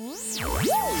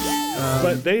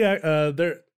 But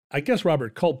I guess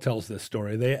Robert Culp tells this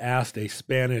story. They asked a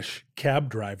Spanish cab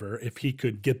driver if he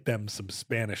could get them some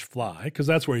Spanish fly, because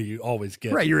that's where you always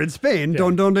get. Right, you're in Spain. Yeah.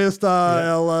 ¿Dónde está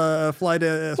el fly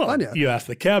de España? Well, you ask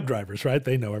the cab drivers, right?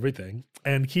 They know everything.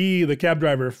 And the cab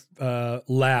driver,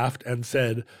 laughed and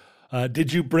said,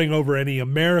 did you bring over any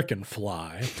American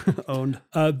fly? Owned.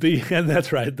 And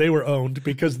that's right. They were owned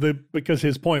because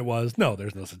his point was, no,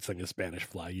 there's no such thing as Spanish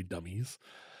fly, you dummies.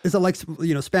 Is it like,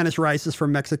 Spanish rice is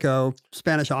from Mexico?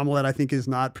 Spanish omelet, I think, is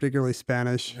not particularly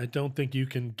Spanish. I don't think you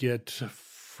can get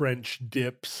French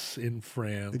dips in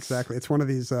France. Exactly. It's one of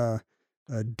these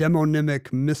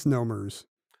demonymic misnomers.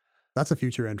 That's a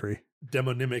future entry.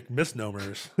 Demonymic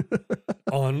misnomers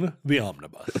on the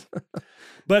omnibus.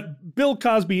 But Bill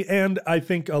Cosby and I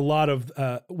think a lot of,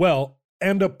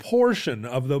 and a portion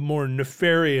of the more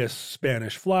nefarious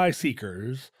Spanish fly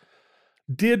seekers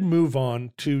did move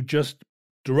on to just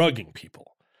drugging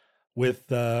people with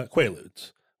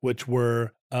Quaaludes, which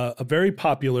were a very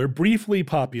popular, briefly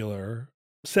popular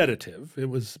sedative. It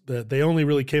was they only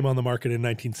really came on the market in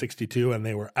 1962, and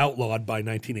they were outlawed by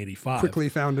 1985. Quickly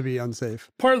found to be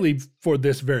unsafe. Partly for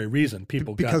this very reason,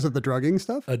 people because of the drugging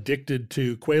stuff, addicted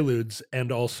to Quaaludes,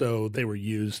 and also they were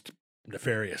used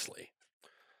nefariously.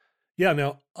 Yeah.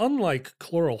 Now, unlike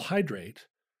chloral hydrate,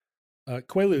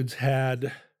 Quaaludes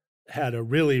had had a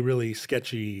really, really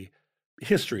sketchy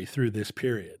history through this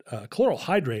period. Chloral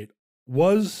hydrate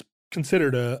was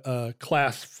considered a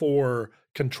class 4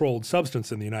 controlled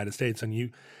substance in the United States, and you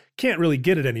can't really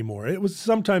get it anymore. It was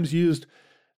sometimes used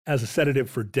as a sedative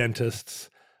for dentists.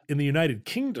 In the United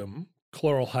Kingdom,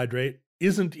 chloral hydrate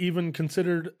isn't even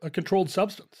considered a controlled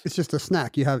substance. It's just a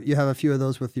snack. You have a few of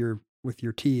those with your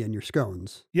tea and your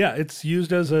scones. Yeah, it's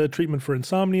used as a treatment for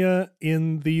insomnia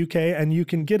in the UK, and you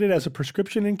can get it as a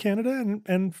prescription in Canada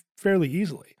and fairly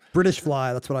easily. British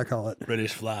fly, that's what I call it.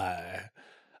 British fly.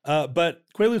 But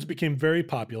Quaaludes became very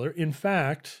popular. In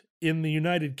fact, in the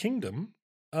United Kingdom,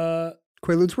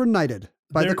 Quaaludes were knighted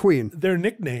by the Queen. Their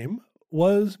nickname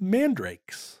was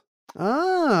mandrakes.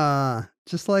 Ah,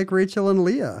 just like Rachel and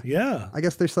Leah. Yeah. I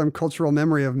guess there's some cultural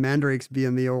memory of mandrakes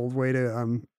being the old way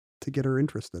to get her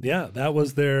interested. Yeah, that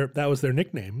was their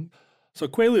nickname. So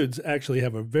Quaaludes actually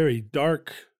have a very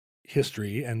dark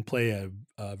history and play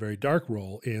a very dark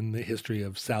role in the history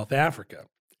of South Africa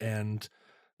and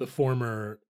the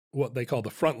former, what they call the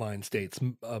frontline states,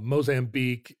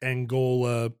 Mozambique,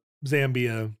 Angola,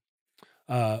 Zambia,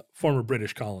 former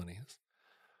British colonies.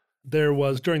 There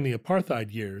was, during the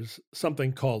apartheid years,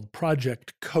 something called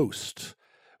Project Coast,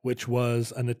 which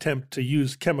was an attempt to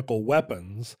use chemical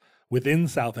weapons within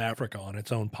South Africa on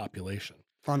its own population.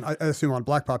 I assume on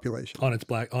black population.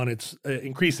 On its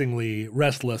increasingly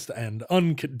restless and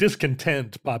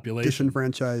discontent population.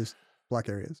 Disenfranchised black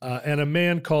areas. And a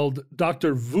man called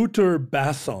Dr. Wouter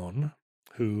Basson,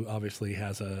 who obviously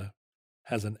has an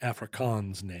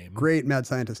Afrikaans name. Great mad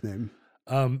scientist name.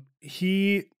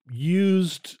 He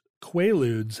used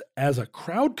Quaaludes as a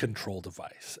crowd control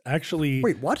device. Actually,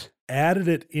 wait, what? Added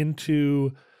it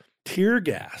into tear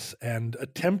gas and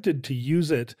attempted to use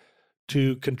it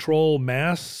to control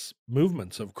mass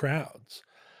movements of crowds.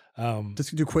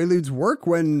 Do Quaaludes work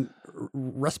when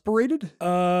respirated?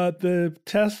 The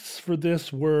tests for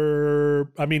this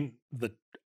were,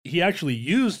 he actually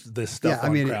used this stuff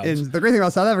on crowds. And the great thing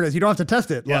about South Africa is you don't have to test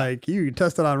it. Yeah. Like, you can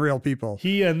test it on real people.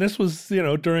 And this was,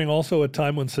 during also a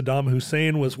time when Saddam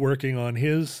Hussein was working on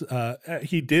his,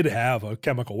 he did have a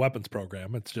chemical weapons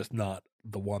program. It's just not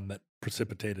the one that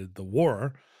precipitated the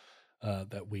war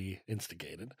that we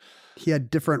instigated. He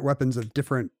had different weapons of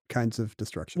different kinds of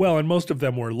destruction. Well, and most of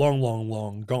them were long, long,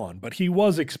 long gone. But he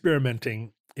was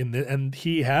experimenting and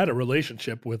he had a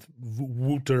relationship with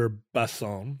Wouter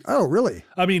Basson. Oh, really?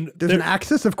 There's an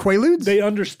axis of Quaaludes? They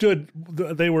understood,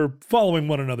 they were following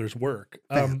one another's work.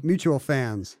 Mutual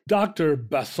fans. Dr.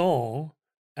 Basson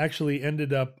actually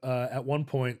ended up, at one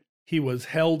point, he was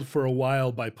held for a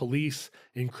while by police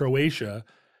in Croatia,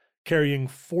 carrying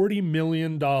 $40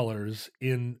 million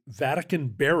in Vatican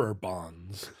bearer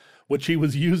bonds, which he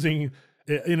was using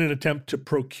in an attempt to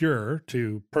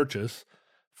purchase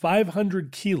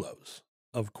 500 kilos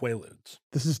of Quaaludes.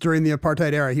 This is during the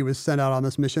apartheid era. He was sent out on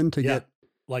this mission to get...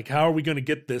 Like, how are we going to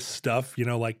get this stuff?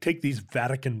 Take these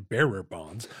Vatican bearer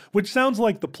bonds, which sounds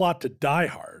like the plot to Die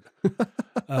Hard.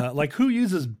 Who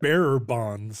uses bearer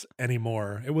bonds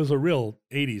anymore? It was a real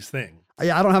 80s thing.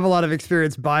 Yeah, I don't have a lot of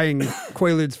experience buying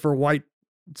Quaaludes for white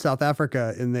South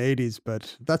Africa in the 80s,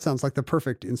 but that sounds like the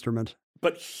perfect instrument.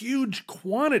 But huge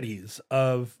quantities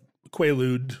of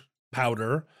Quaalude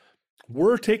powder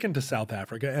were taken to South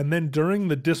Africa, and then during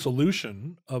the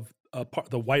dissolution of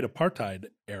the white apartheid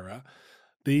era,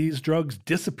 these drugs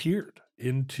disappeared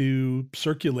into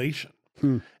circulation.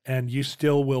 And you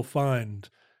still will find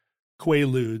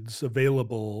Quaaludes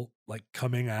available,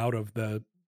 coming out of the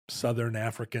Southern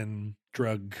African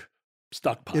drug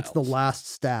stockpiles. It's the last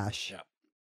stash. Yeah.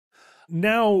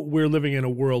 Now we're living in a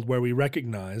world where we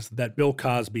recognize that Bill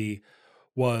Cosby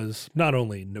was not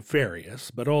only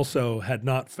nefarious, but also had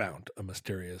not found a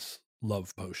mysterious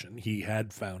love potion. He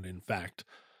had found, in fact,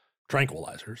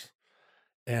 tranquilizers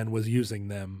and was using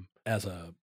them as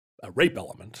a rape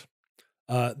element.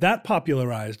 That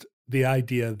popularized the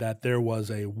idea that there was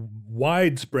a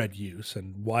widespread use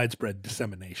and widespread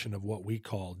dissemination of what we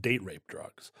call date rape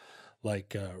drugs, like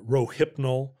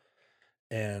Rohypnol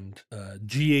and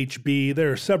GHB.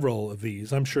 There are several of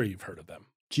these. I'm sure you've heard of them.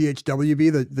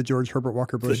 GHWB, the George Herbert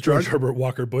Walker Bush the drug. George Herbert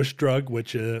Walker Bush drug,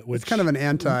 which it's kind of an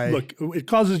anti. Look, it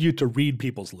causes you to read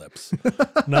people's lips,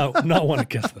 not want to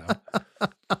kiss them.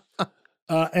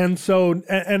 And so,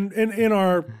 and in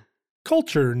our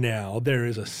culture now, there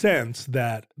is a sense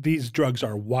that these drugs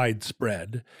are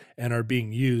widespread and are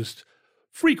being used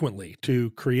frequently to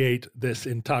create this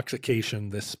intoxication,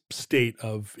 this state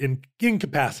of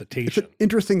incapacitation. It's an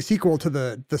interesting sequel to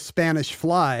the Spanish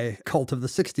fly cult of the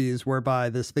 60s, whereby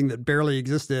this thing that barely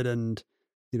existed and,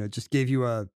 just gave you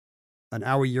an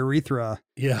owie urethra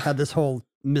had this whole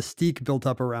mystique built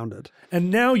up around it. And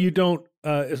now you don't,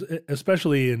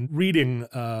 especially in reading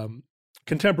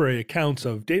contemporary accounts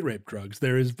of date rape drugs,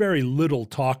 there is very little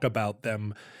talk about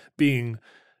them being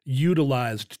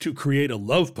utilized to create a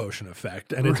love potion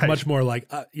effect. And it's Right. much more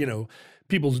like,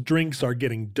 people's drinks are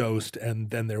getting dosed and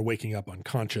then they're waking up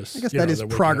unconscious. I guess You that know, is they're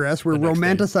waking up progress. We're the next day.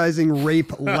 romanticizing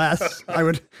rape less.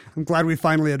 I'm glad we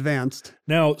finally advanced.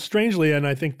 Now, strangely, and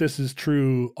I think this is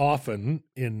true often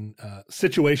in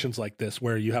situations like this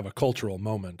where you have a cultural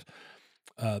moment,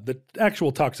 the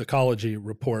actual toxicology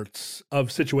reports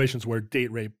of situations where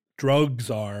date rape drugs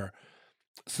are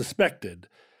suspected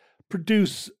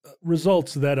produce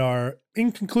results that are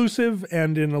inconclusive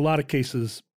and in a lot of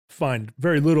cases find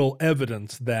very little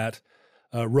evidence that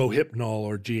Rohypnol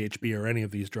or GHB or any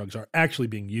of these drugs are actually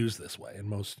being used this way in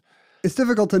most. It's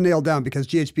difficult to nail down because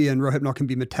GHB and Rohypnol can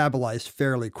be metabolized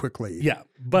fairly quickly. Yeah,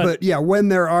 But yeah, when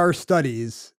there are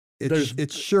studies, There's-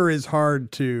 it sure is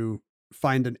hard to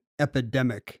find an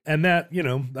epidemic. and that,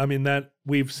 that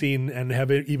we've seen and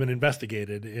have even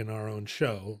investigated in our own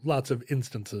show. Lots of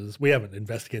instances. We haven't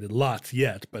investigated lots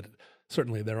yet, but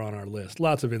certainly they're on our list.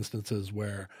 Lots of instances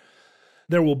where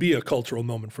there will be a cultural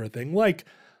moment for a thing, like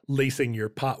lacing your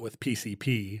pot with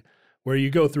PCP, where you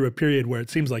go through a period where it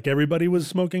seems like everybody was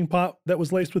smoking pot that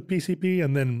was laced with PCP,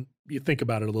 and then you think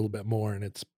about it a little bit more, and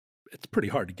it's pretty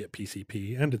hard to get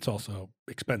PCP, and it's also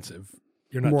expensive.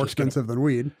 You're not More just gonna- expensive than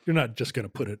weed. You're not just going to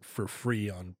put it for free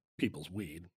on people's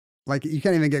weed. Like you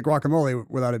can't even get guacamole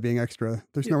without it being extra.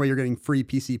 There's no way you're getting free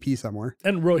PCP somewhere.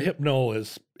 And Rohypnol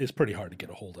is pretty hard to get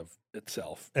a hold of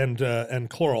itself, and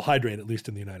chloral hydrate, at least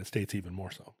in the United States, even more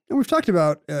so. And we've talked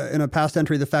about in a past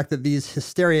entry the fact that these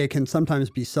hysteria can sometimes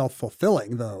be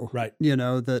self-fulfilling, though. Right.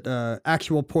 That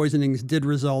actual poisonings did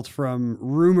result from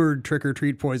rumored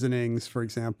trick-or-treat poisonings, for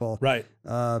example. Right.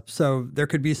 So there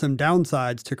could be some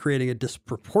downsides to creating a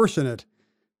disproportionate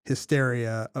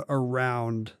hysteria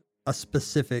around a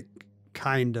specific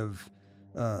kind of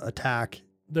attack.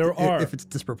 There are if it's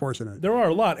disproportionate. There are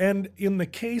a lot. And in the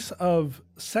case of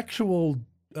sexual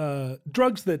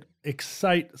drugs that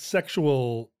excite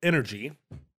sexual energy,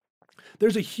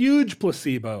 there's a huge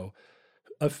placebo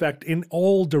effect in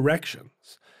all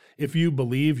directions. If you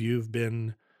believe you've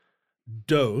been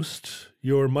dosed,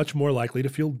 you're much more likely to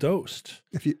feel dosed.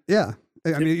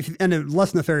 And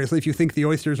less nefariously, if you think the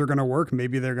oysters are going to work,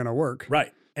 maybe they're going to work.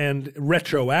 Right. And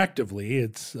retroactively,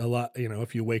 it's a lot,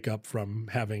 if you wake up from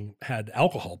having had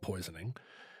alcohol poisoning,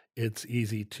 it's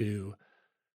easy to,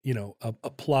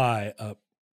 apply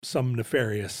some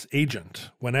nefarious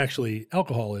agent when actually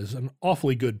alcohol is an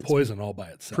awfully good poison all by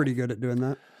itself. Pretty good at doing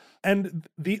that. And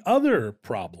the other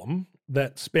problem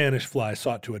that Spanish Fly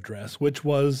sought to address, which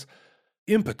was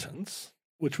impotence,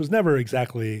 which was never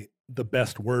exactly the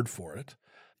best word for it.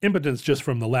 Impotence just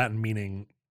from the Latin meaning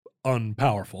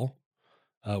unpowerful.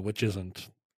 Which isn't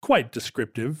quite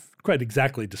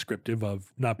exactly descriptive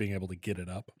of not being able to get it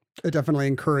up. It definitely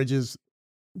encourages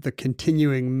the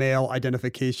continuing male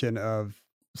identification of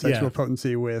sexual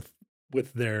potency with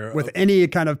any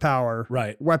kind of power.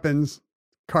 Right. Weapons,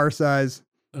 car size.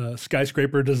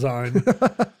 Skyscraper design.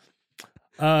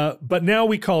 But now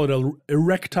we call it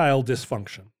erectile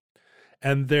dysfunction.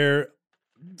 And there,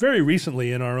 very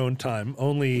recently in our own time,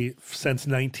 only since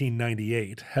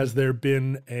 1998, has there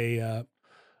been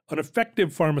an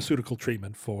effective pharmaceutical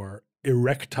treatment for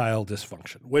erectile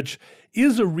dysfunction, which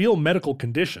is a real medical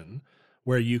condition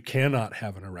where you cannot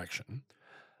have an erection,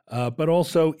 but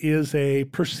also is a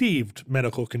perceived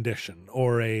medical condition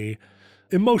or a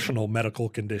emotional medical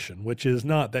condition, which is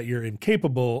not that you're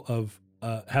incapable of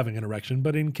having an erection,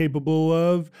 but incapable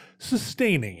of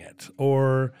sustaining it,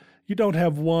 or you don't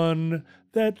have one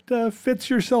that fits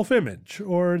your self-image,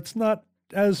 or it's not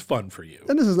as fun for you.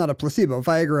 And this is not a placebo.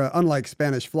 Viagra, unlike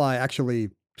Spanish Fly, actually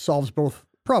solves both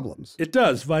problems. It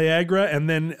does. Viagra, and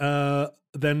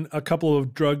then a couple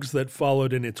of drugs that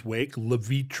followed in its wake,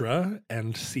 Levitra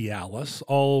and Cialis,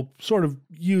 all sort of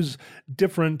use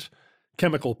different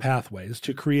chemical pathways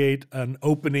to create an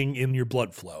opening in your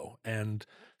blood flow. And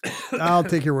I'll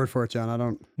take your word for it, John. I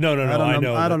don't. No. I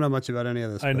know. I don't know much about any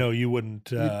of this. I know you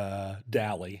wouldn't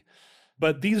dally,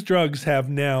 but these drugs have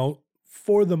now,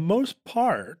 for the most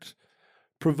part,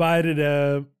 provided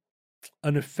an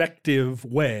effective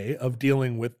way of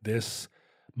dealing with this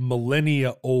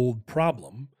millennia-old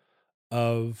problem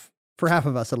of... For half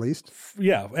of us, at least.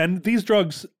 Yeah, and these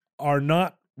drugs are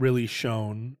not really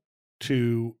shown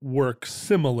to work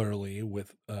similarly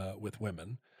with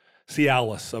women.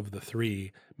 Cialis of the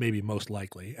three, maybe most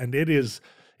likely, and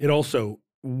it also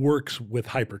works with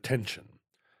hypertension.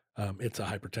 It's a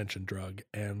hypertension drug,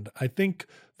 and I think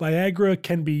Viagra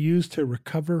can be used to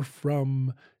recover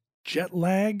from jet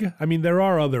lag. I mean, there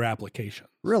are other applications.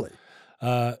 Really?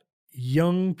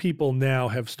 Young people now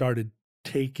have started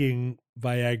taking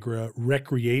Viagra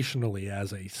recreationally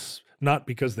not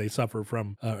because they suffer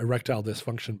from erectile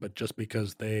dysfunction, but just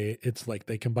because it's like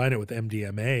they combine it with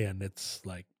MDMA and it's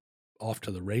like off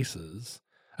to the races.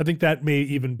 I think that may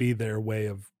even be their way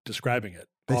of describing it.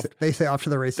 They say off to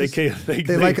the races.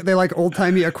 They like old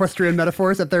timey equestrian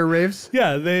metaphors at their raves.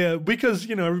 Yeah, they because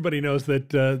everybody knows that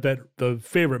that the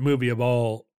favorite movie of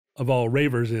all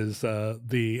ravers is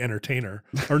The Entertainer,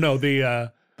 or no,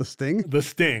 the Sting. The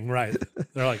Sting, right?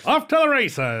 They're like off to the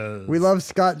races. We love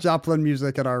Scott Joplin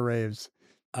music at our raves,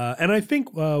 and I think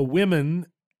women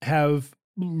have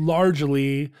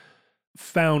largely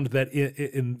found that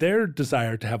in their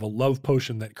desire to have a love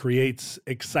potion that creates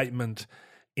excitement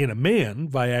in a man,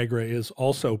 Viagra is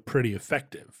also pretty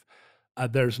effective.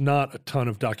 There's not a ton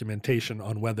of documentation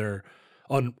on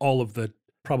all of the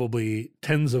probably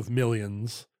tens of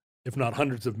millions, if not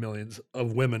hundreds of millions,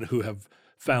 of women who have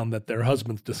found that their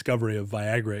husband's discovery of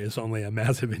Viagra is only a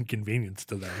massive inconvenience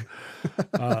to them.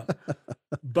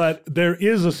 But there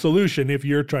is a solution if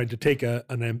you're trying to take an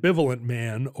ambivalent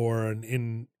man or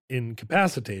an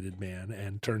incapacitated man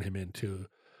and turn him into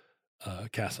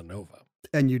Casanova.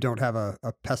 And you don't have a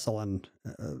pestle and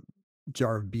a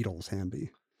jar of beetles handy.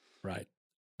 Right.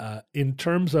 In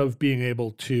terms of being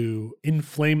able to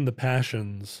inflame the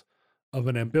passions of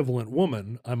an ambivalent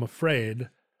woman, I'm afraid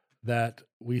that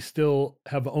we still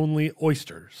have only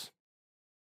oysters.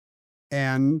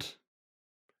 And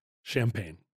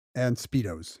champagne. And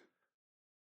Speedos.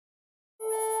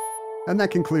 And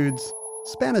that concludes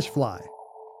Spanish Fly.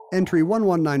 Entry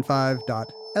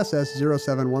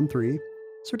 1195.SS0713,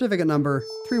 certificate number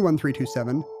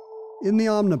 31327, in the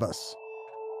omnibus.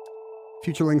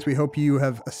 Futurelings, we hope you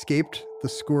have escaped the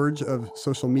scourge of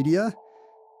social media.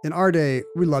 In our day,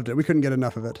 we loved it. We couldn't get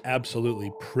enough of it.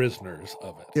 Absolutely prisoners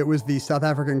of it. It was the South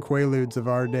African Quaaludes of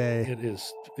our day. It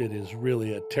is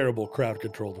really a terrible crowd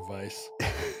control device.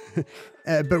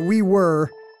 But we were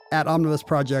at Omnibus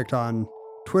Project on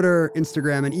Twitter,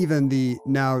 Instagram, and even the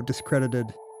now discredited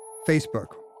Facebook.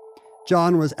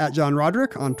 John was at John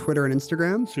Roderick on Twitter and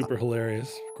Instagram. Super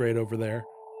hilarious. Great over there.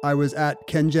 I was at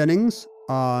Ken Jennings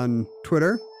on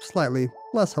Twitter. Slightly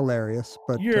less hilarious,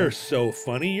 but... You're so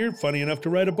funny. You're funny enough to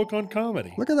write a book on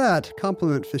comedy. Look at that.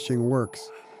 Compliment fishing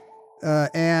works.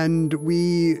 And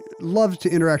we love to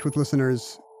interact with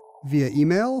listeners via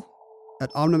email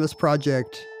at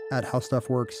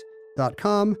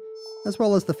omnibusproject@howstuffworks.com, as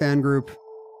well as the fan group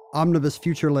Omnibus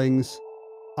Futurelings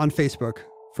on Facebook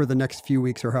for the next few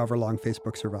weeks or however long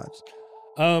Facebook survives.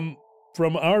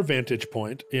 From our vantage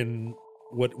point in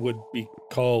what would be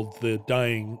called the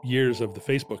dying years of the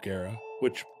Facebook era,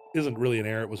 which isn't really an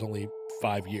era, it was only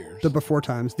 5 years. The before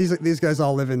times. These guys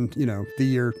all live in, the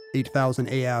year 8000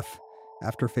 AF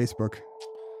after Facebook.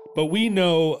 But we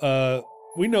know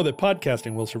that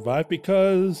podcasting will survive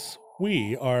because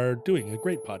we are doing a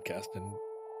great podcast and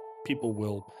people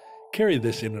will carry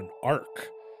this in an arc.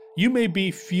 You may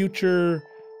be future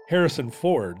Harrison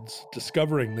Fords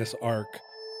discovering this arc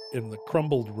in the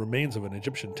crumbled remains of an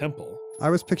Egyptian temple. I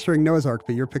was picturing Noah's Ark,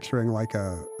 but you're picturing like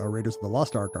a Raiders of the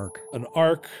Lost Ark. An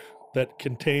ark that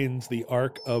contains the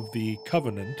Ark of the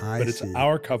Covenant, but it's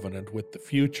our covenant with the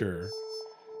future.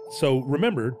 So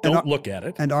remember, don't look at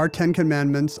it. And our 10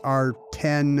 commandments are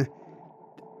 10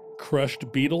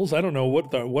 crushed beetles. I don't know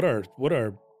what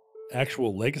our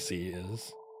actual legacy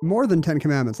is. More than 10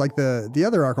 commandments. Like the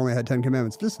other ark only had 10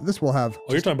 commandments. This will have...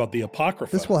 Oh, you're talking about the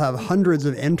Apocrypha. This will have hundreds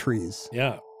of entries.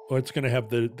 Yeah. Well, it's going to have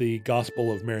the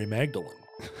Gospel of Mary Magdalene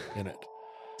in it.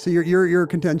 So your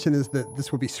contention is that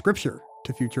this will be scripture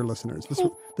to future listeners.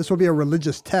 This will be a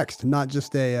religious text, not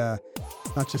just a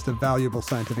valuable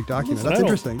scientific document. That's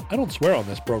interesting. I don't swear on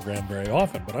this program very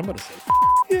often, but I'm going to say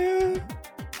yeah,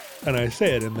 and I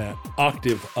say it in that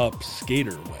octave up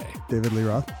skater way. David Lee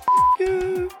Roth.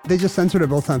 Yeah. They just censored it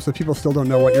both times, so people still don't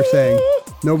know what you're saying.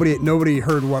 Nobody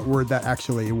heard what word that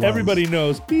actually was. Everybody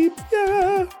knows beep.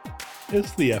 Yeah,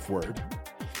 it's the F word.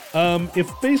 If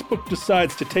Facebook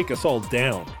decides to take us all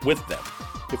down with them,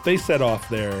 if they set off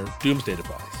their doomsday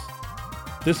device,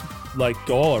 this, like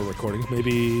all our recordings, may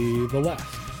be the last.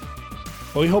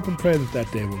 But we hope and pray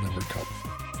that day will never come.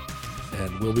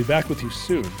 And we'll be back with you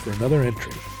soon for another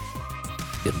entry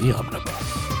in the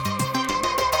Omnibus.